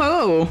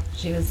 Oh.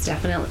 She was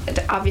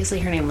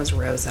obviously her name was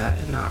Rosa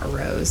and not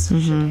Rose.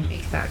 Should I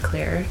make that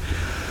clear?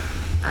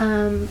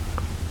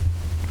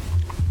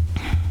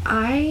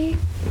 I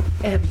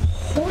am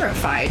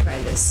horrified by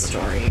this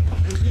story.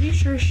 I'm pretty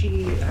sure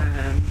she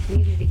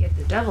needed to get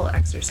the devil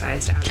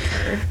exorcised out of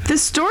her. The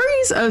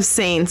stories of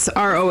saints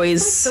are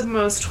always It's the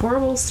most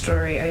horrible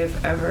story I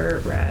have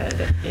ever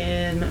read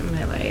in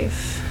my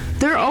life.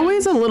 They're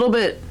always a little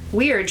bit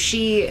Weird.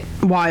 She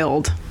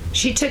wild.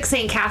 took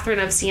St. Catherine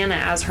of Siena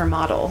as her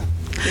model.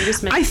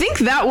 I think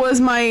that was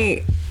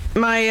my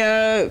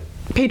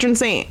patron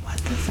saint. What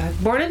the fuck?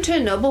 Born into a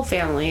noble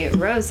family,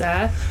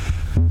 Rosa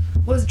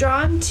was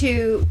drawn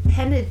to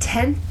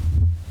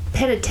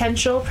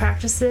penitential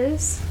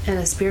practices and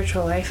a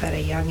spiritual life at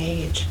a young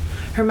age.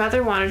 Her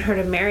mother wanted her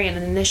to marry and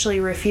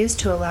initially refused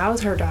to allow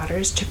her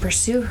daughters to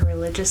pursue her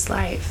religious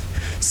life.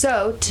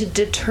 So, to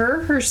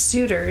deter her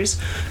suitors,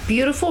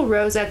 beautiful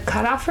Rosa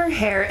cut off her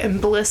hair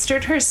and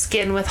blistered her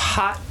skin with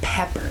hot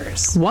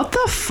peppers. What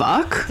the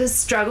fuck? The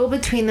struggle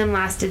between them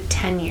lasted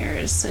 10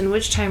 years, in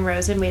which time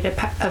Rosa made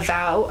a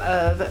vow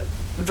of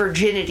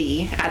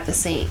virginity at the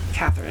St.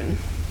 Catherine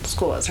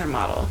School as her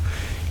model.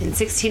 In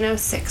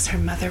 1606, her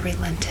mother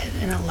relented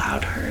and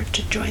allowed her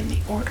to join the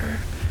order.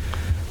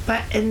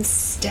 But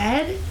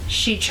instead,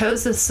 she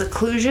chose the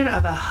seclusion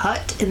of a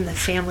hut in the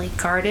family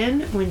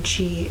garden when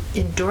she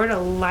endured a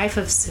life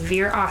of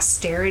severe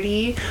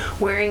austerity,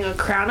 wearing a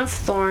crown of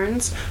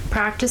thorns,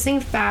 practicing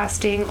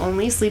fasting,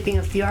 only sleeping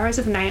a few hours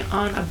of night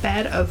on a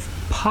bed of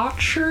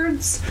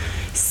potsherds,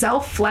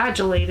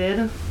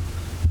 self-flagellated,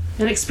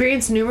 and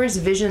experienced numerous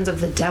visions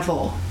of the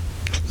devil.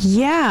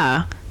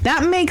 Yeah.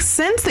 That makes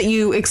sense that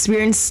you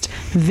experienced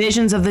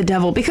visions of the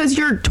devil because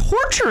you're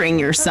torturing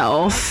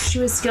yourself. She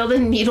was skilled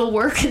in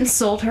needlework and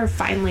sold her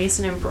fine lace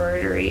and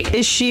embroidery.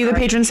 Is she the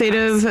patron saint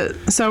of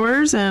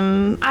sewers?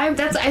 And I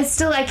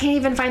can't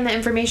even find that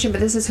information, but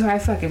this is who I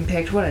fucking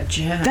picked. What a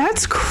gem.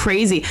 that's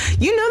crazy.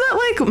 You know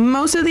that like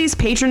most of these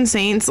patron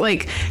saints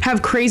like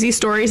have crazy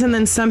stories and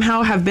then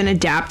somehow have been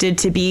adapted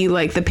to be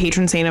like the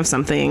patron saint of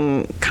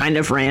something kind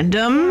of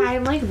random.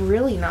 I'm like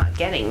really not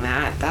getting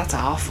that. That's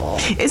awful.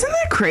 Isn't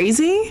that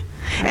crazy?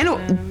 And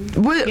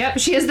what? Yep,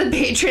 she is the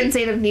patron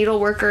saint of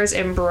needleworkers,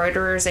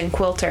 embroiderers, and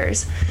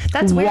quilters.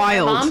 That's weird.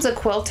 Wild. My mom's a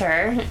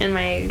quilter, and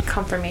my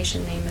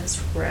confirmation name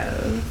is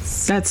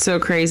Rose. That's so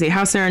crazy.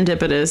 How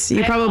serendipitous.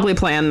 You probably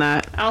planned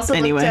that. I also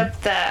anyway.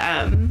 looked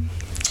up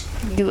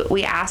the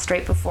we asked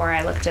right before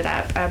I looked it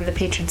up, the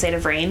patron saint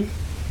of rain.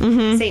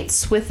 Mm-hmm. Saint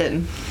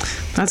Swithin.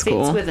 That's Saint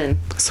cool. Swithin.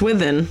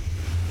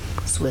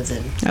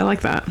 Swithin. I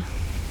like that.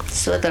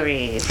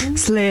 Slytherin.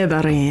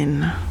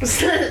 Slytherin.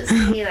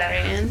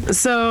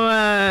 So,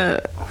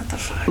 What the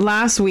fuck?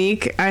 last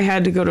week I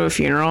had to go to a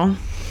funeral.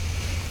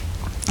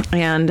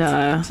 And,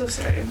 I'm so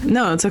sorry.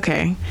 no, it's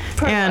okay.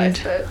 Part of and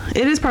life, but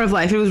it is part of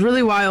life. It was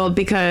really wild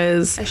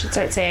because, I should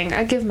start saying,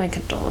 I give my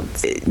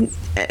condolences.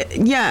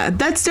 yeah,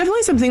 that's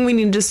definitely something we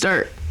need to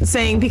start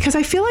saying because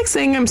I feel like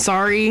saying I'm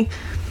sorry,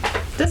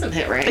 Doesn't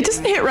hit right. it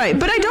doesn't hit right.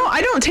 But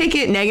I don't take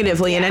it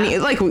negatively in any,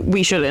 like,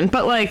 we shouldn't.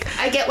 But, like,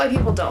 I get why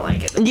people don't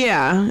like it.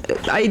 yeah,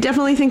 I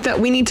definitely think that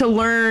we need to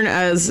learn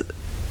as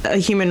a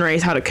human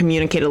race how to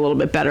communicate a little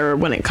bit better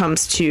when it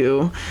comes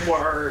to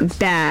Words.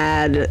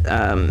 bad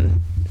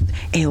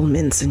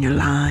ailments in your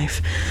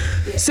life.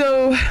 Yeah.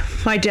 So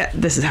my dad,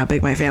 this is how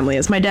big my family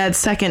is. My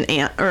dad's aunt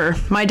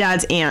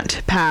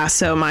passed,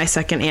 so my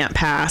second aunt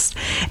passed,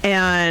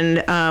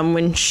 and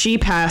when she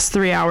passed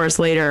 3 hours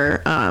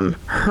later,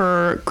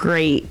 her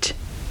great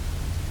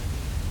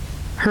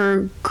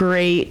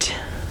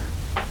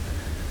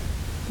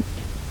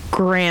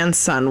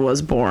grandson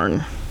was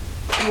born.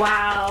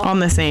 Wow. On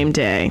the same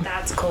day.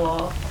 That's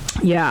cool.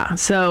 Yeah,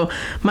 so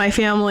my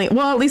family,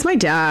 well, at least my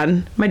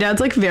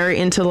dad's like very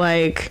into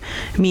like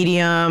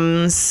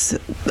mediums,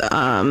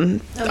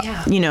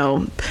 yeah. you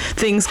know,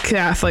 things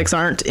Catholics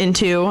aren't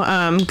into,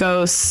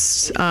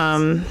 ghosts,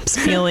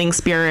 feeling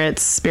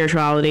spirits,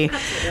 spirituality.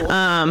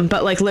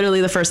 But like literally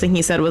the first thing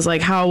he said was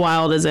like, how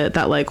wild is it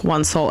that like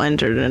one soul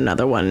entered and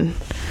another one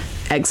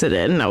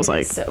exited? And I was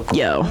like, so cool.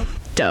 yo,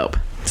 dope.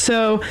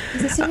 So, for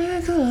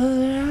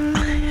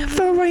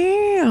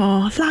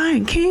real,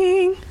 Lion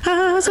King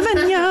of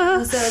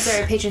Savannah. So is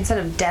there a patron saint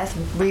of death,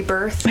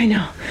 rebirth? I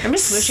know. I'm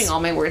just smooshing all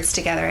my words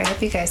together. I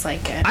hope you guys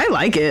like it. I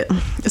like it.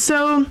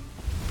 So,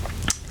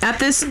 at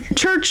this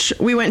church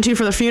we went to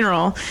for the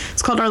funeral,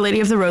 it's called Our Lady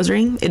of the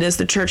Rosary. It is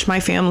the church my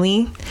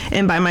family,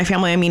 and by my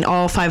family I mean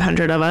all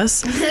 500 of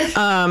us,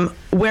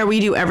 where we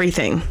do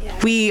everything. Yeah.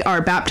 We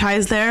are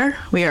baptized there.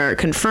 We are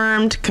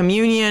confirmed,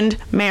 communioned,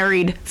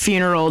 married,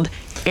 funeraled.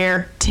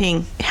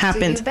 Everything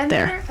happens so you've been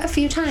there a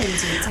few times,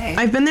 you'd say.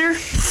 I've been there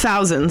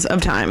thousands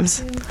of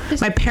times.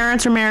 My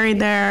parents are married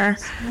there.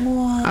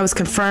 What? I was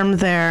confirmed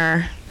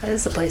there. That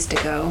is the place to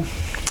go.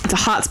 It's a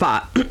hot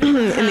spot in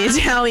the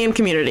Italian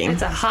community.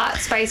 It's a hot,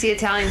 spicy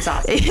Italian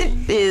sausage. It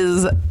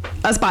is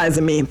a spicy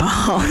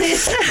meatball.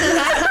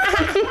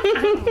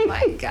 Oh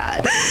my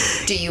god.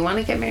 Do you want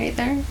to get married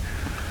there?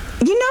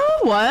 You know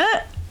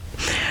what?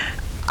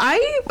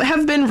 I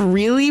have been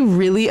really,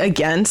 really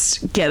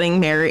against getting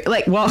married.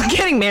 Like, well,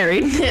 getting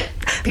married.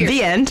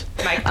 The end.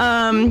 Mic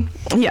drop.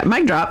 Yeah,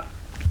 mic drop.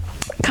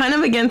 Kind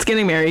of against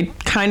getting married.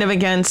 Kind of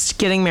against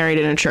getting married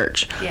in a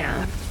church.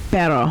 Yeah.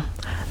 Pero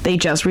they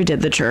just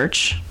redid the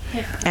church.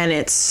 Yeah. And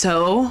it's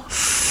so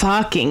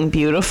fucking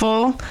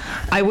beautiful.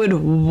 I would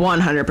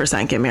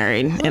 100% get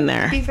married in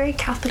there. It would be very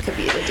Catholic of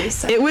you to do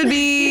so. It would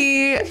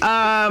be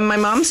my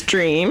mom's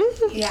dream.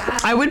 Yeah.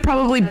 I would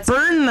probably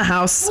burn the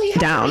house well, you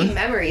have down. great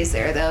memories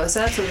there, though,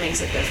 so that's what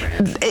makes it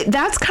different.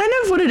 That's kind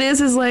of what it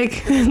is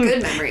like...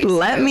 Good memories.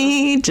 Let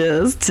me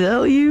just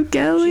tell you,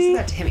 Kelly. She's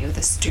about to hit me with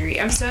a story.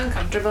 I'm so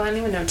uncomfortable, I don't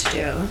even know what to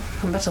do.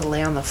 I'm about to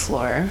lay on the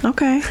floor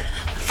Okay.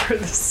 for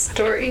the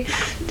story.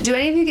 Do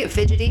any of you get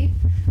fidgety?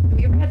 Have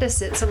you ever had to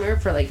sit somewhere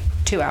for like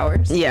 2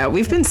 hours? Yeah,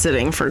 we've been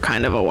sitting for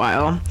kind of a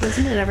while.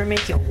 Doesn't it ever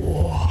make you,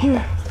 whoa?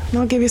 Here,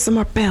 I'll give you some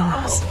more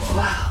balance.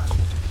 Wow.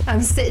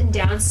 I'm sitting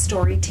down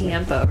story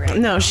tiempo right now.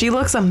 No, she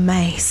looks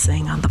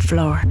amazing on the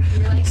floor.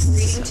 You're like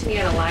reading to me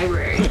at a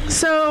library.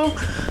 So,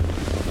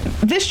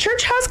 this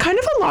church has kind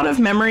of a lot of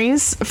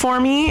memories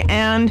for me,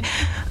 and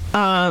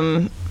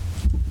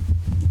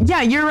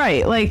yeah, you're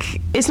right.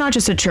 Like, it's not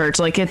just a church.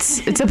 Like,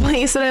 it's a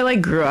place that I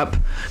like grew up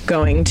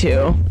going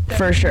to,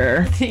 for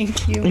sure.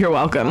 Thank you. You're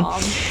welcome.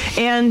 Mom.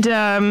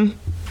 And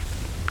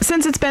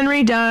since it's been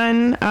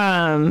redone,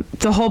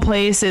 the whole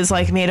place is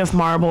like made of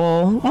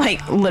marble,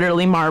 like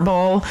literally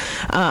marble.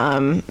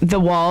 The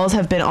walls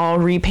have been all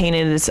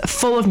repainted. It's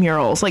full of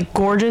murals, like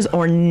gorgeous,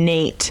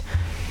 ornate,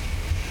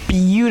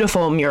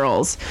 beautiful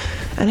murals.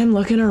 And I'm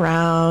looking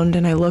around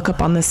and I look up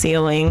on the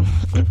ceiling.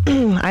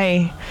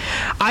 I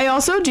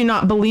also do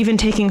not believe in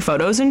taking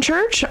photos in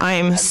church.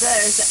 I'm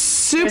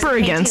super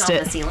against it.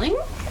 On the ceiling?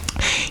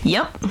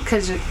 Yep.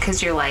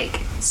 Because you're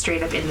like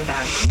straight up in the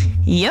balcony.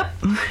 Yep.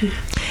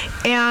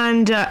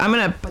 And I'm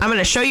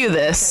gonna show you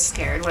this. So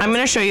scared. I'm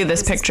gonna show you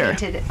this picture.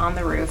 Painted on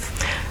the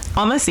roof.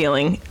 On the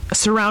ceiling,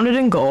 surrounded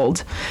in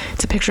gold.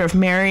 It's a picture of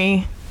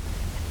Mary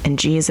and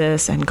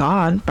Jesus and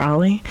God,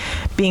 probably,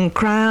 being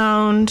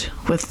crowned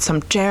with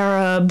some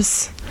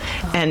cherubs.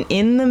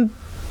 And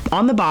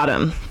on the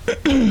bottom,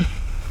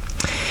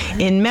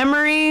 in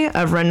memory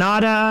of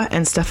Renata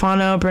and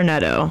Stefano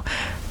Brunetto,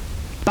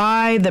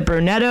 by the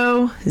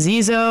Brunetto,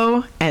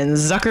 Zizzo, and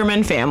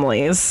Zuckerman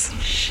families.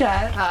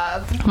 Shut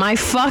up. My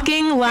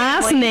fucking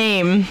last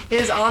name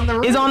is on the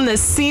roof. is on the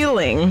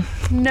ceiling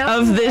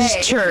of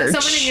this church.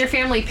 Someone in your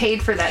family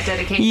paid for that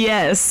dedication.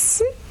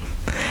 Yes.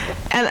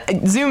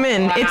 And zoom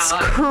in. Wow, It's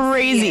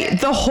crazy. yeah.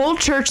 The whole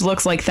church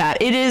looks like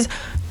that. It is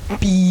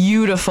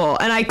beautiful.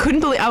 And I couldn't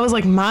believe, I was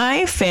like,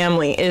 my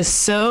family is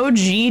so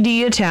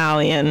GD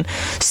Italian,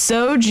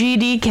 so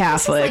GD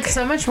Catholic. It's like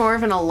so much more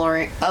of an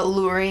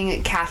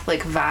alluring Catholic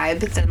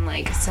vibe than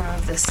like some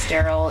of the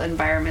sterile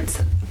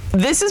environments.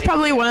 This is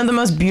probably one of the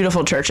most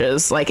beautiful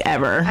churches like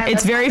ever.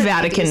 It's very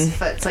Vatican.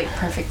 It's like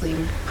perfectly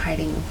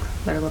hiding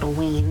their little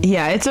ween.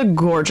 Yeah, it's a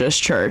gorgeous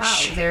church.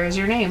 Wow, there's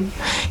your name.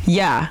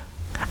 Yeah.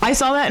 I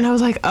saw that and I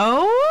was like,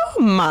 oh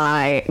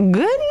my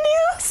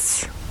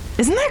goodness.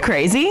 Isn't that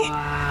crazy?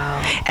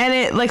 Wow. And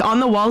it, like, on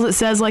the walls it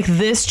says, like,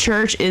 this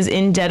church is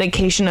in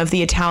dedication of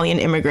the Italian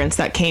immigrants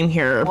that came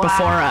here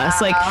before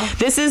us. Like,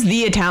 this is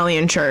the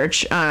Italian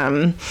church.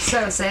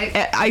 So sick.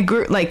 I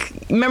grew, like,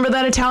 remember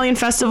that Italian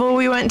festival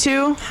we went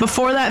to?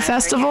 Before that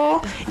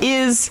festival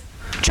is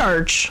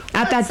church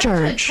at that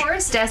church. It's such a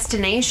tourist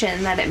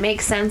destination that it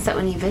makes sense that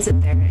when you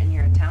visit there and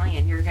you're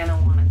Italian, you're gonna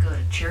want to go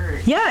to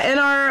church. Yeah, and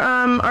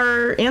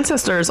our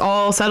ancestors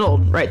all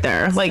settled right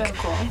there. Like,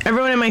 cool.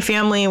 Everyone in my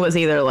family was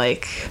either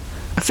like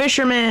a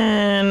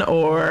fisherman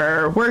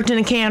or worked in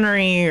a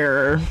cannery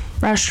or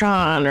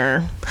restaurant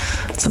or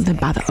something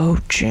by the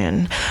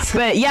ocean.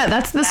 But yeah,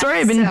 that's the story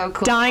I've been so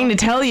cool. dying to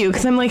tell you,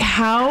 because I'm like,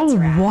 how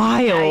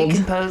wild.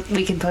 Yeah,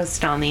 we can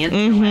post it on the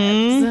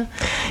interwebs.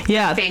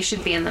 Yeah. Face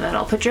should be in the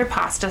middle. Put your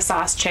pasta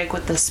sauce chick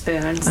with the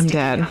spoon sticking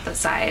dead. out the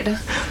side. Is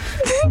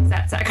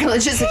that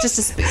sacrilegious? It's just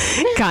a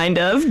spoon. Kind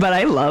of, but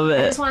I love I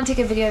it. just want to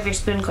take a video of your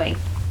spoon going.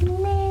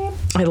 Meep.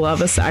 I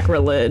love a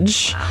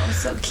sacrilege. Wow,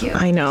 so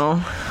cute. I know.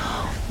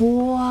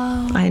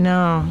 Whoa. I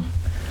know.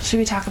 Should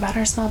we talk about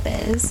our small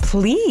biz?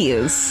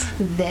 Please.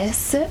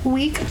 This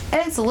week,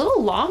 it's a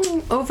little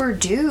long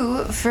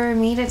overdue for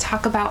me to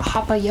talk about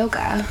Hapa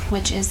Yoga,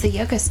 which is the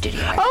yoga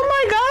studio.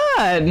 Oh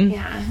my God.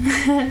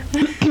 Yeah.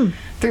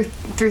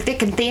 through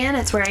thick and thin,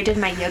 it's where I did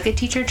my yoga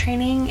teacher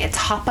training. It's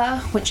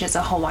Hapa, which is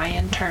a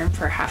Hawaiian term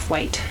for half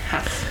white,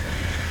 half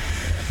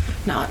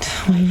not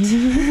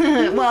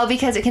white. Well,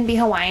 because it can be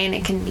Hawaiian,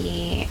 it can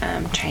be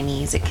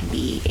Chinese, it can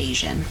be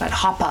Asian, but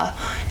Hapa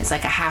is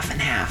like a half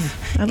and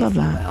half. I love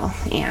that. Will.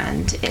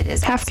 And it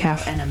is Half also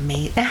calf.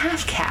 a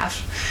half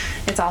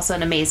calf. It's also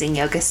an amazing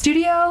yoga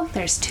studio.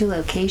 There's 2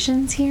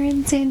 locations here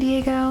in San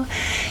Diego,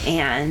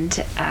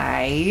 and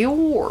I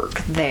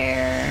work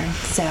there,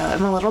 so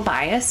I'm a little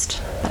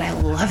biased, but I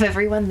love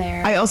everyone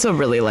there. I also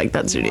really like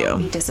that You studio.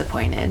 won't be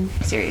disappointed,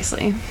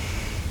 seriously.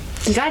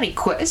 You got any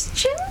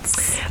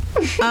questions?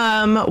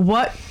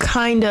 What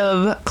kind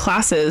of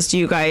classes do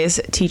you guys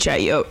teach at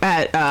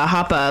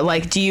Hapa?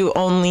 Like, do you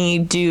only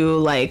do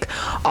like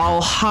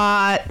all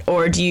hot,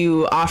 or do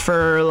you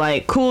offer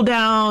like cool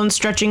down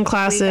stretching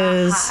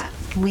classes? We got hot.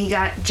 We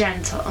got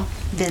gentle,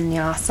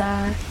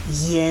 vinyasa,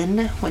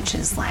 yin, which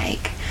is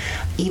like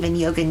even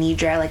yoga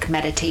nidra, like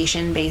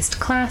meditation based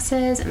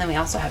classes, and then we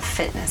also have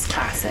fitness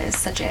classes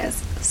such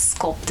as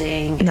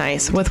sculpting.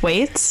 Nice. With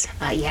weights?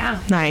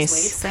 Yeah. Nice.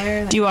 There's weights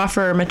there. Do you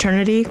offer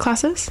maternity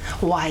classes?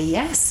 Why,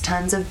 yes.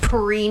 Tons of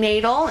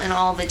prenatal, and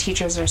all the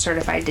teachers are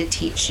certified to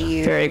teach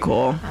you. Very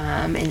cool.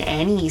 In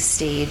any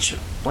stage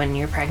when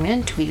you're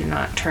pregnant. We do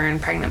not turn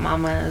pregnant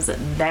mamas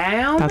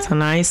down. That's a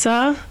nice.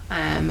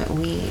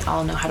 We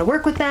all know how to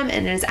work with them,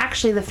 and it is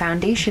actually the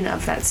foundation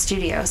of that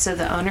studio. So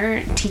the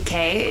owner,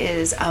 TK,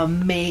 is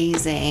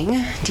amazing.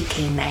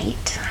 TK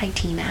Knight. Hi,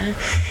 Tina.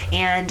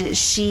 And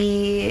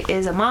she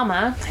is a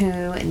mama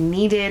who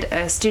needed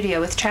a studio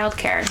with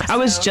childcare. I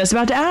was just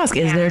about to ask,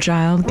 is there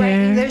childcare?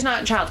 Right, there's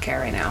not childcare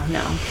right now,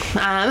 no.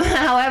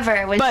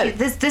 However,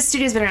 this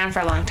studio's been around for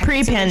a long time.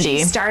 Pre-Pandy. So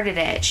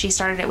when she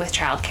started it with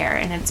childcare,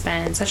 and it's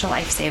been such a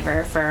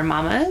lifesaver for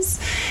mamas.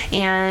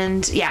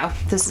 And yeah,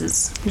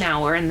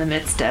 now we're in the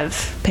midst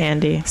of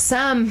Pandy.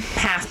 some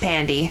half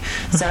Pandy,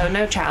 so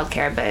no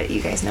childcare, but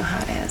you guys know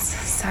how it is.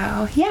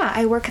 So yeah,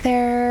 I work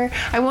there.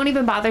 I won't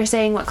even bother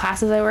saying what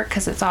classes I work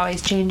because it's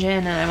always changing,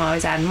 and I'm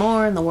always adding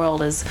more, and the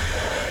world is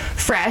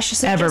fresh.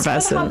 So Effervescent.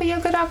 just go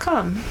to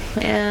hoppayoga.com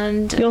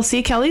and you'll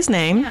see Kelly's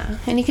name. Yeah,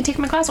 and you can take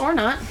my class or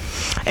not.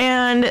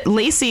 And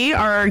Lacey,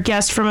 our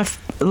guest from a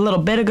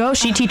little bit ago,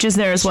 she teaches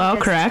there as well,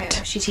 correct?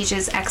 Too. She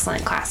teaches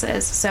excellent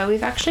classes. So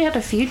we've actually had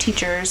a few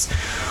teachers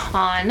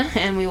on,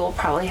 and we will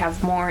probably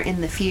have more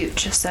in the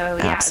future. So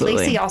yeah,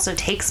 Absolutely. Lacey also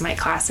takes my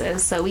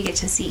classes, so we get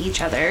to see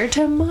each other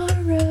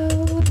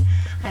tomorrow.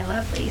 I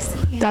love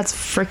Lacey. That's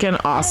freaking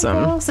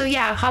awesome. So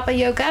yeah, Hapa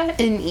Yoga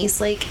in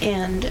Eastlake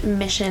and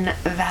Mission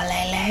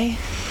Valley.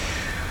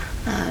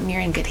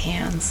 You're in good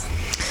hands.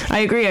 I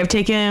agree. I've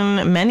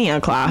taken many a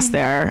class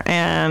there,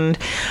 and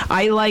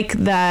I like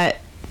that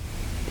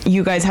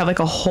you guys have like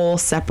a whole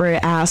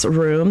separate ass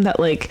room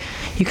that like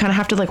you kind of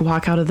have to like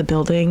walk out of the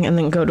building and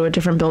then go to a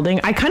different building.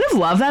 I kind of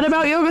love that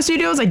about yoga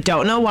studios. I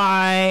don't know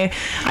why.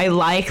 I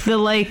like the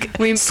like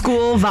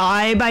school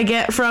vibe I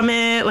get from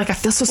it. Like I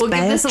feel so special. We'll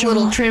give this a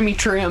little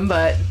trim,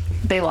 but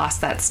they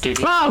lost that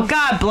studio. Oh,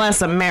 God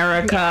bless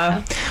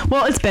America. Yeah.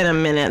 Well, it's been a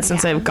minute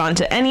since I've gone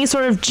to any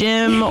sort of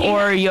gym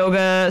or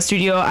yoga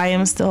studio. I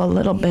am still a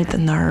little bit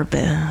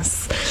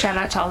nervous. Shout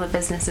out to all the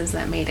businesses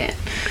that made it.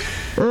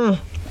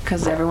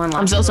 Because everyone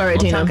lost I'm so sorry, a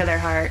Tina. chunk of their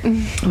heart.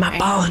 My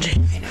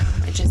apology. I know.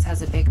 It just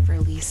has a big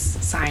release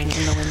sign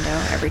in the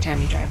window every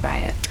time you drive by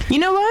it. You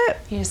know what?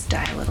 You just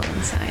die a little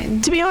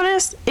inside. To be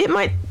honest, it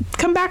might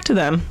come back to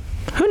them.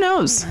 Who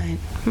knows?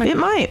 It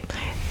might.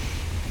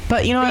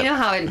 But you know what? You know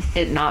how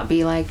it not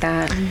be like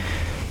that?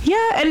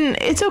 Yeah, and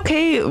it's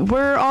okay.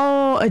 We're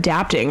all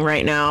adapting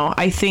right now.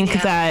 I think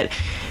that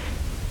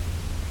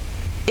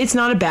it's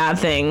not a bad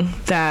thing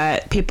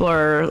that people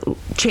are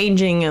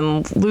changing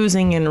and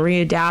losing and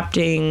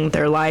readapting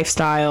their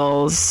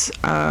lifestyles.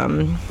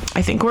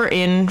 I think we're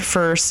in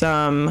for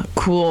some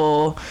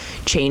cool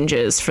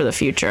changes for the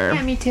future.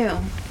 Yeah, me too.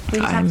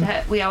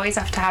 We always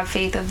have to have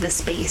faith of the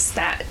space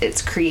that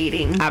it's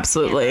creating.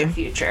 Absolutely. In the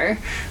future.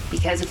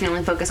 Because if you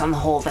only focus on the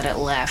hole that it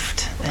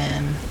left,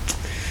 then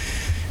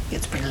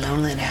it's pretty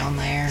lonely down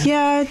there.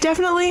 Yeah,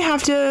 definitely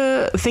have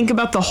to think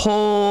about the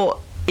whole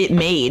it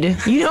made.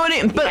 You know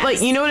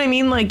what you know what I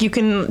mean? Like you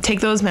can take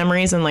those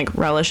memories and like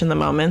relish in the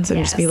moments and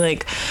just be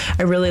like,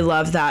 I really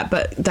love that.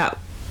 But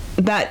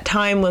that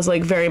time was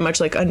like very much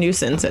like a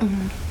nuisance.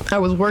 I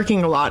was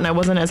working a lot and I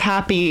wasn't as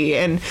happy,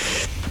 and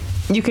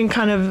you can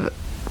kind of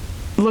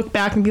look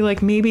back and be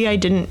like, maybe I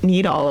didn't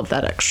need all of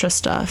that extra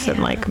stuff,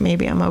 and like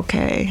maybe I'm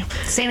okay.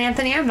 St.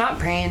 Anthony, I'm not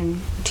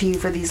praying to you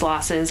for these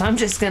losses. I'm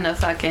just gonna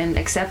fucking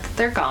accept that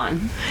they're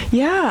gone.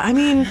 Yeah, I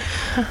mean,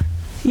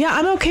 yeah,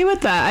 I'm okay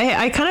with that.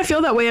 I kind of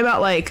feel that way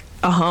about like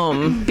a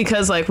home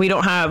because like we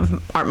don't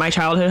have my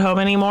childhood home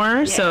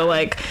anymore. So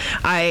like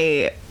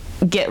I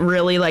get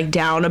really like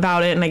down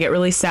about it and I get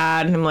really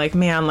sad and I'm like,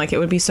 man, like it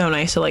would be so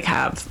nice to like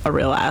have a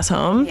real ass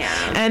home.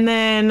 And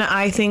then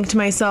I think to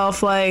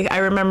myself, like I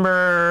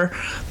remember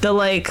the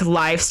like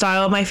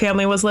lifestyle my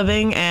family was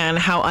living and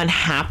how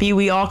unhappy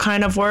we all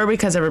kind of were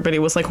because everybody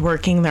was like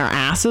working their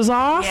asses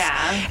off.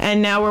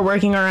 And now we're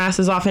working our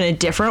asses off in a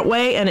different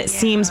way, and it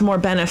seems more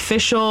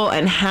beneficial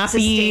and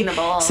happy,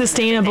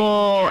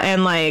 sustainable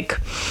and like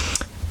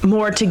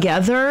more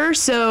together.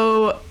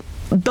 So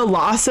the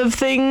loss of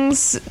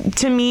things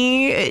to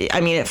me, I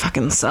mean, it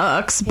fucking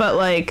sucks, but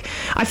like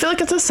I feel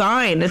like it's a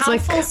sign. It's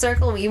like full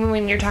circle, even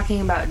when you're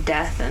talking about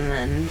death and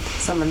then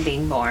someone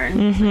being born.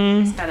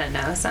 You just gotta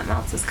know something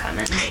else is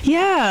coming.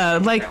 Yeah,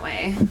 like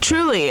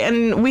truly,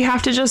 and we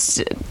have to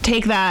just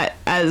take that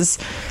as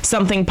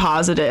something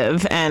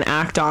positive and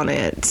act on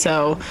it.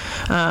 So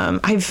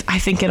I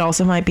think it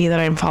also might be that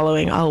I'm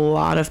following a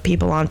lot of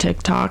people on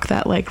TikTok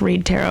that like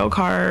read tarot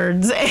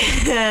cards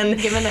and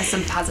giving us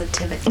some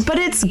positivity. But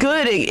it's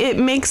good. It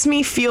makes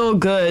me feel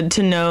good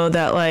to know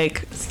that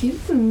like,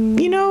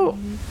 you know,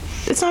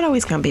 it's not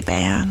always gonna be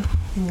bad.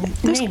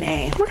 We're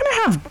gonna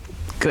have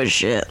good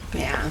shit.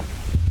 Yeah,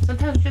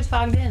 sometimes just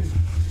fogged in.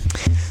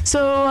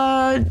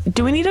 So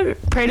do we need to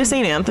pray to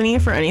St. Anthony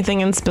for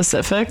anything in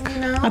specific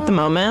at the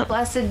moment?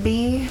 Blessed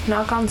be,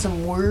 knock on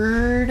some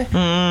wood.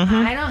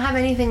 I don't have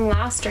anything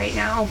lost right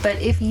now, but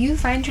if you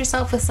find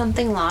yourself with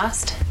something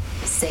lost,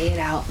 say it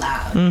out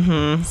loud.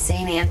 Mm-hmm.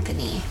 St.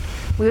 Anthony.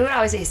 We would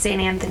always say,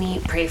 St. Anthony,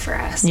 pray for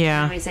us.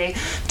 Yeah. And we say,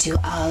 to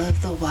all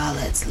of the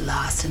wallets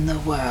lost in the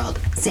world,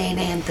 St.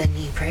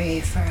 Anthony, pray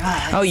for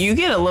us. Oh, you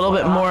get a little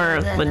bit more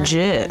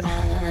legit.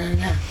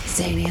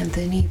 St.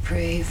 Anthony,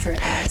 pray for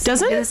us.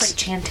 It's like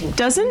chanting.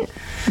 Doesn't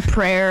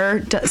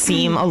prayer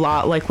seem a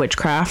lot like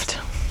witchcraft?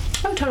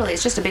 Oh, totally.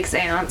 It's just a big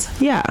seance.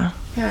 Yeah.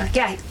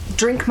 Yeah.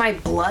 Drink my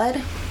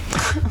blood.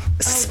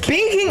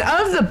 Speaking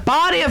of the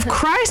body of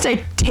Christ,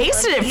 I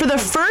tasted it for the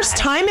first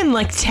time in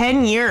like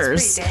 10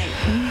 years.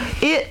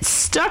 It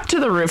stuck to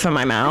the roof of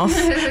my mouth.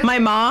 My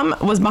mom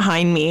was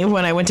behind me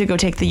when I went to go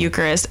take the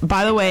Eucharist.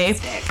 By the way,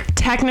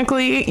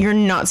 technically, you're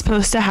not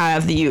supposed to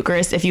have the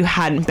Eucharist if you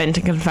hadn't been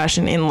to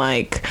confession in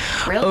like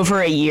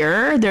over a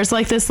year. There's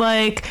like this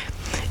like...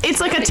 It's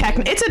like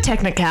it's a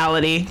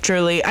technicality,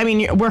 truly. I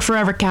mean, we're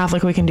forever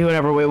Catholic. We can do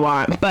whatever we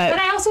want. But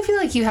I also feel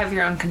like you have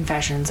your own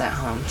confessions at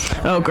home.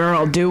 So. Oh,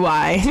 girl, do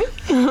I?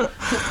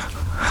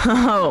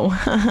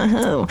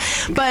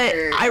 But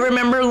I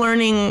remember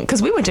learning,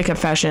 because we went to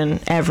confession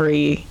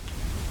every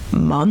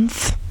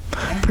month,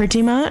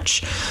 pretty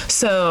much.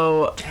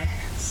 So...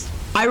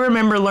 I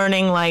remember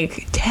learning,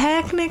 like,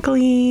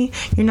 technically,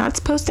 you're not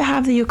supposed to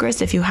have the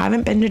Eucharist if you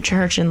haven't been to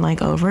church in,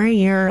 like, over a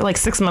year, like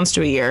 6 months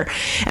to a year.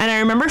 And I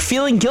remember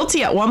feeling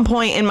guilty at one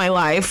point in my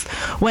life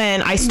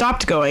when I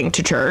stopped going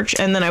to church,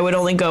 and then I would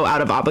only go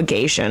out of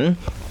obligation.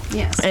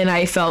 Yes. And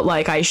I felt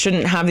like I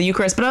shouldn't have the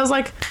Eucharist. But I was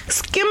like,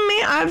 excuse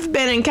me, I've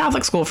been in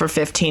Catholic school for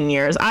 15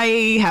 years.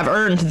 I have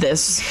earned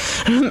this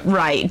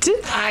right.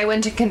 I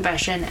went to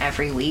confession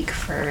every week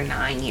for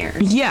 9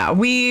 years. Yeah,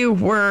 we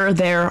were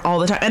there all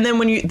the time. And then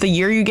when the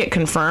year you get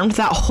confirmed,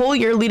 that whole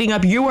year leading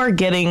up, you are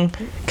getting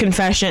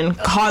confession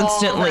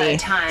constantly. All the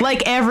time.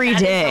 Like every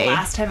day. The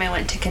last time I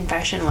went to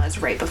confession was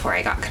right before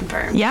I got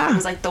confirmed. Yeah. It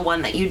was like the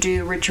one that you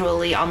do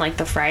ritually on like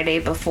the Friday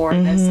before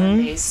the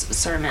Sunday's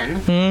sermon.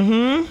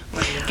 Mm-hmm.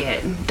 Where you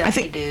get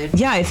dusty, dude.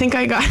 Yeah, I think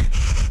I got...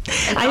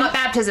 It's not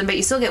baptism, but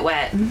you still get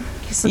wet.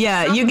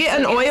 You get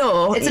an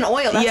oil. It's an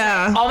oil. That's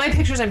yeah. Right. All my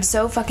pictures, I'm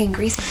so fucking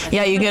greasy.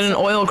 Yeah, you get an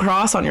oil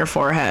cross on your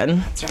forehead.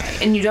 That's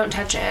right. And you don't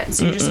touch it.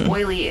 So you're just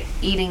oily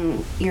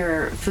eating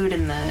your food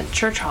in the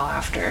church hall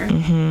after.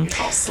 Mm-hmm.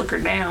 You're all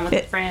slickered down with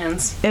your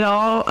friends. It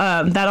all,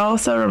 that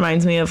also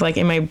reminds me of like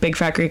in my Big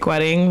Fat Greek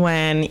Wedding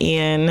when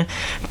Ian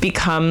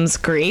becomes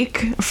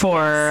Greek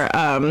for,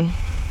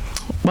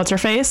 what's her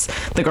face?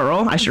 The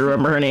girl. I should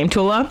remember her name,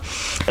 Tula.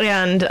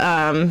 And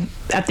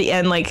at the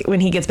end, like when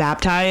he gets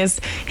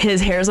baptized,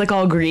 his hair's like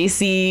all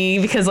greasy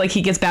because like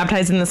he gets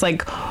baptized in this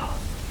like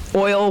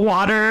oil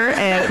water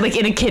and like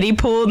in a kiddie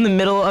pool in the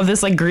middle of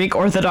this like Greek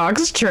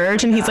Orthodox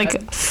church. And he's like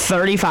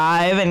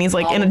 35 and he's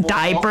like in a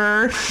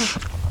diaper.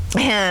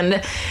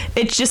 And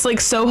it's just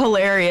like so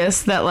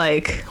hilarious that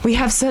like we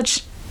have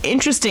such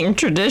interesting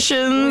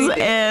traditions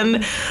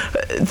and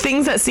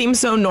things that seem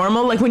so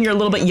normal, like when you're a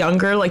little bit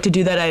younger, like to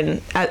do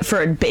that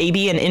for a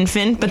baby, an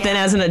infant, but then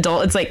as an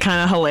adult it's like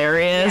kind of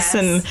hilarious.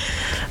 And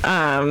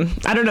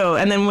I don't know.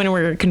 And then when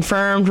we're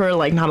confirmed, we're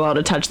like not allowed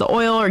to touch the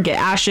oil or get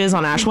ashes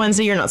on Ash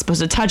Wednesday. You're not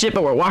supposed to touch it,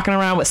 but we're walking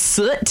around with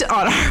soot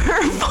on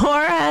our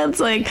foreheads.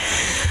 Like,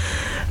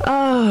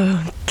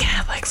 oh,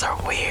 Catholics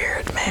are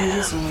weird, man. It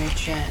is weird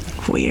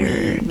shit.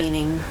 Weird.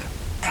 Meaning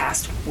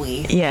past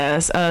we.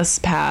 Yes, us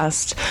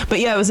past. But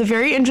yeah, it was a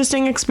very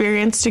interesting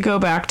experience to go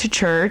back to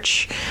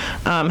church.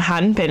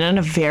 Hadn't been in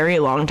a very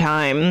long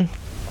time.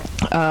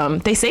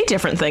 They say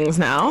different things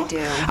now. They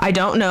do. I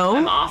don't know.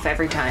 I'm off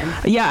every time.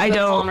 Yeah, I don't.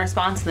 don't. Call and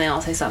response, and they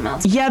all say something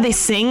else. Yeah, they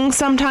sing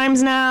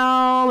sometimes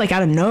now, like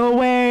out of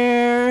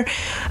nowhere.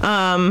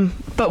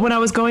 But when I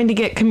was going to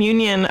get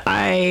communion,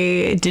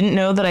 I didn't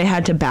know that I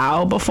had to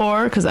bow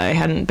before because I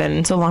hadn't been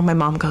in so long. My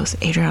mom goes,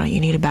 Adriana, you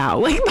need to bow,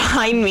 like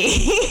behind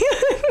me.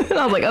 And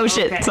I was like, oh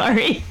shit,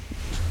 sorry.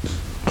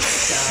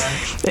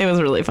 It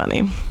was really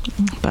funny.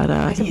 But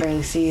I can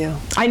barely see you.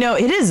 I know,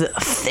 it is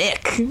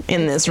thick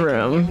in this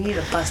room. We need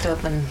to bust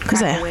open, There's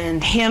crack a the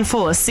wind.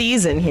 handful of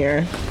C's in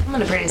here. I'm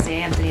gonna pray to St.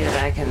 Anthony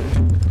that I can...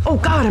 Oh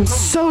God, I'm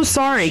so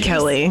sorry,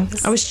 Kelly.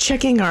 I was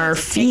checking our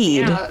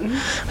feed. I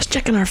was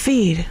checking our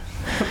feed.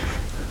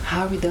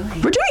 How are we doing?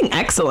 We're doing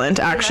excellent,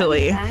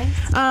 actually.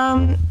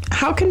 Nice.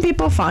 How can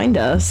people find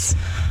us?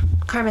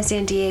 Karma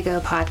San Diego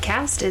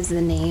Podcast is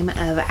the name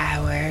of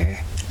our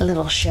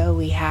little show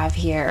we have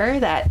here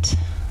that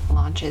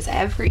launches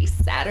every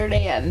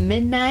Saturday at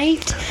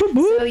midnight.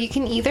 So you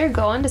can either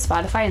go onto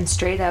Spotify and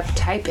straight up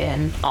type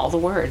in all the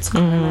words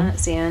Karma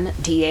San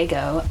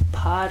Diego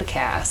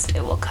Podcast.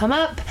 It will come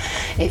up.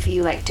 If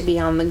you like to be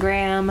on the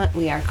gram,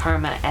 we are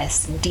Karma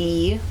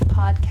SD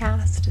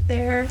Podcast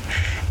there.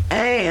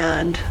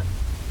 And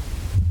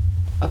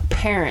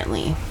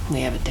apparently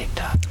we have a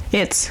TikTok.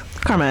 It's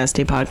Karma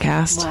SD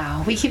Podcast.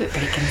 Wow, we keep it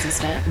pretty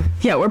consistent.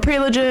 Yeah, we're pretty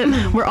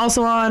legit. We're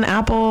also on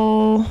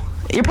Apple,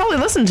 You're probably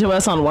listening to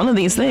us on one of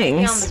these You might be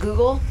on things. the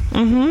Google.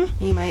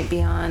 Mm-hmm. You might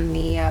be on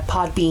the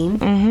Podbean.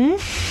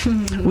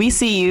 Mm-hmm. We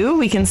see you.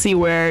 We can see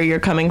where you're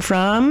coming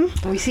from.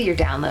 We see your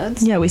downloads.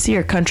 Yeah, we see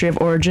your country of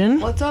origin.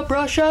 What's up,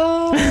 Russia?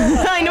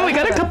 I know we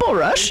got a couple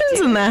Russians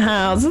in the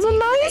house. It's a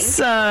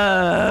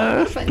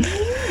nice. Funny.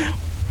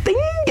 Thank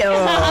you.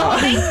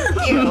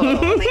 Thank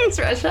you. Thanks,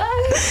 Russia.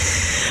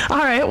 All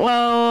right.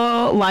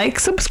 Well, like,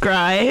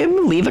 subscribe,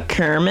 leave a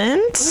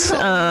comment.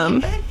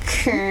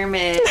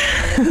 Kermit.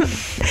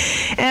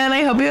 And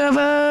I hope you have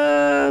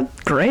a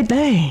great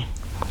day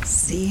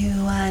See you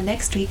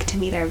next week to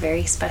meet our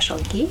very special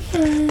guest.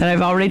 that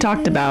I've already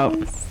talked about.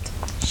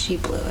 She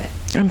blew it.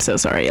 I'm so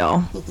sorry,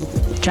 y'all.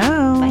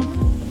 Ciao.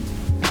 Bye.